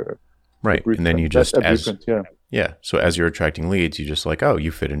deliver. Right. And then you just, so as you're attracting leads, you just like, oh,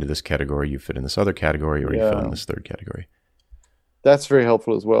 you fit into this category, you fit in this other category, or you fit in this third category. That's very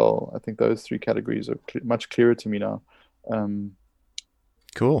helpful as well. I think those 3 categories are much clearer to me now.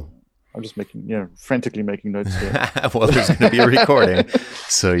 Cool. I'm just frantically making notes here. Well, there's going to be a recording,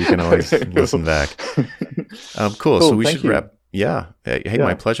 so you can always listen back. Cool. So we should wrap. Yeah. Hey,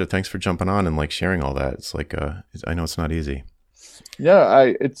 my pleasure. Thanks for jumping on and sharing all that. It's like, I know it's not easy.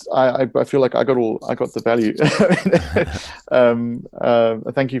 Yeah, I feel like I got the value.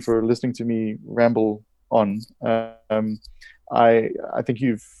 Thank you for listening to me ramble on. I think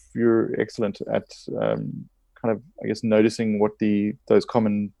you're excellent at kind of, I guess, noticing what those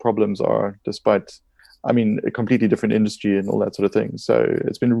common problems are, despite, a completely different industry and all that sort of thing. So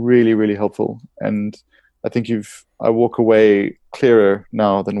it's been really, really helpful. And I think I walk away clearer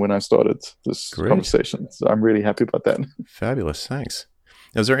now than when I started this conversation. So I'm really happy about that. Fabulous. Thanks.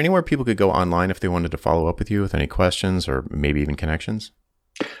 Is there anywhere people could go online if they wanted to follow up with you with any questions or maybe even connections?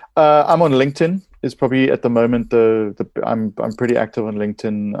 I'm on LinkedIn. Is probably at the moment I'm pretty active on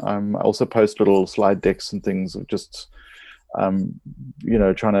LinkedIn. I also post little slide decks and things of just trying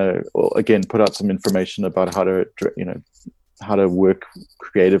to again put out some information about how to work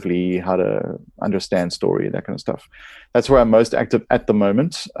creatively, how to understand story, that kind of stuff. That's where I'm most active at the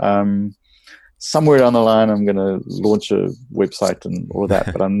moment. Somewhere down the line, I'm going to launch a website and all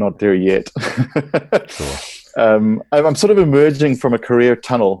that, but I'm not there yet. Cool. I'm sort of emerging from a career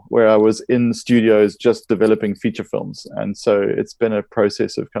tunnel where I was in studios just developing feature films. And so it's been a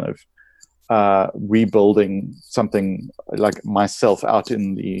process of kind of rebuilding something like myself out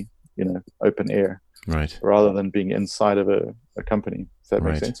in the open air. Right. Rather than being inside of a company. Does that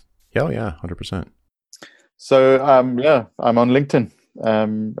make sense? Yeah, 100%. So, I'm on LinkedIn,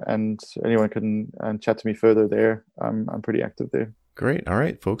 and anyone can chat to me further there. I'm pretty active there. Great. All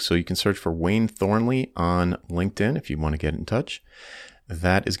right, folks. So you can search for Wayne Thornley on LinkedIn if you want to get in touch.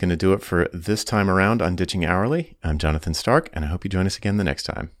 That is going to do it for this time around on Ditching Hourly. I'm Jonathan Stark, and I hope you join us again the next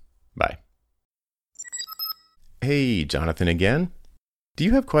time. Bye. Hey, Jonathan again. Do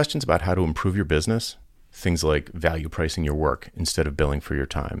you have questions about how to improve your business? Things like value pricing your work instead of billing for your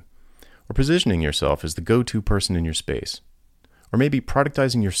time, or positioning yourself as the go-to person in your space, or maybe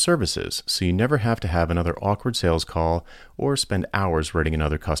productizing your services so you never have to have another awkward sales call or spend hours writing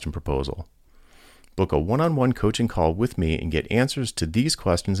another custom proposal. Book a one-on-one coaching call with me and get answers to these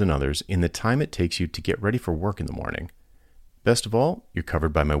questions and others in the time it takes you to get ready for work in the morning. Best of all, you're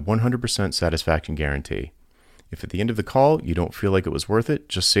covered by my 100% satisfaction guarantee. If at the end of the call you don't feel like it was worth it,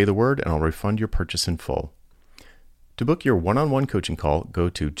 just say the word and I'll refund your purchase in full. To book your one-on-one coaching call, go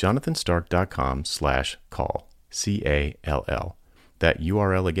to jonathanstark.com/call, CALL. That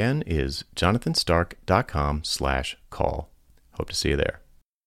URL again is jonathanstark.com/call. Hope to see you there.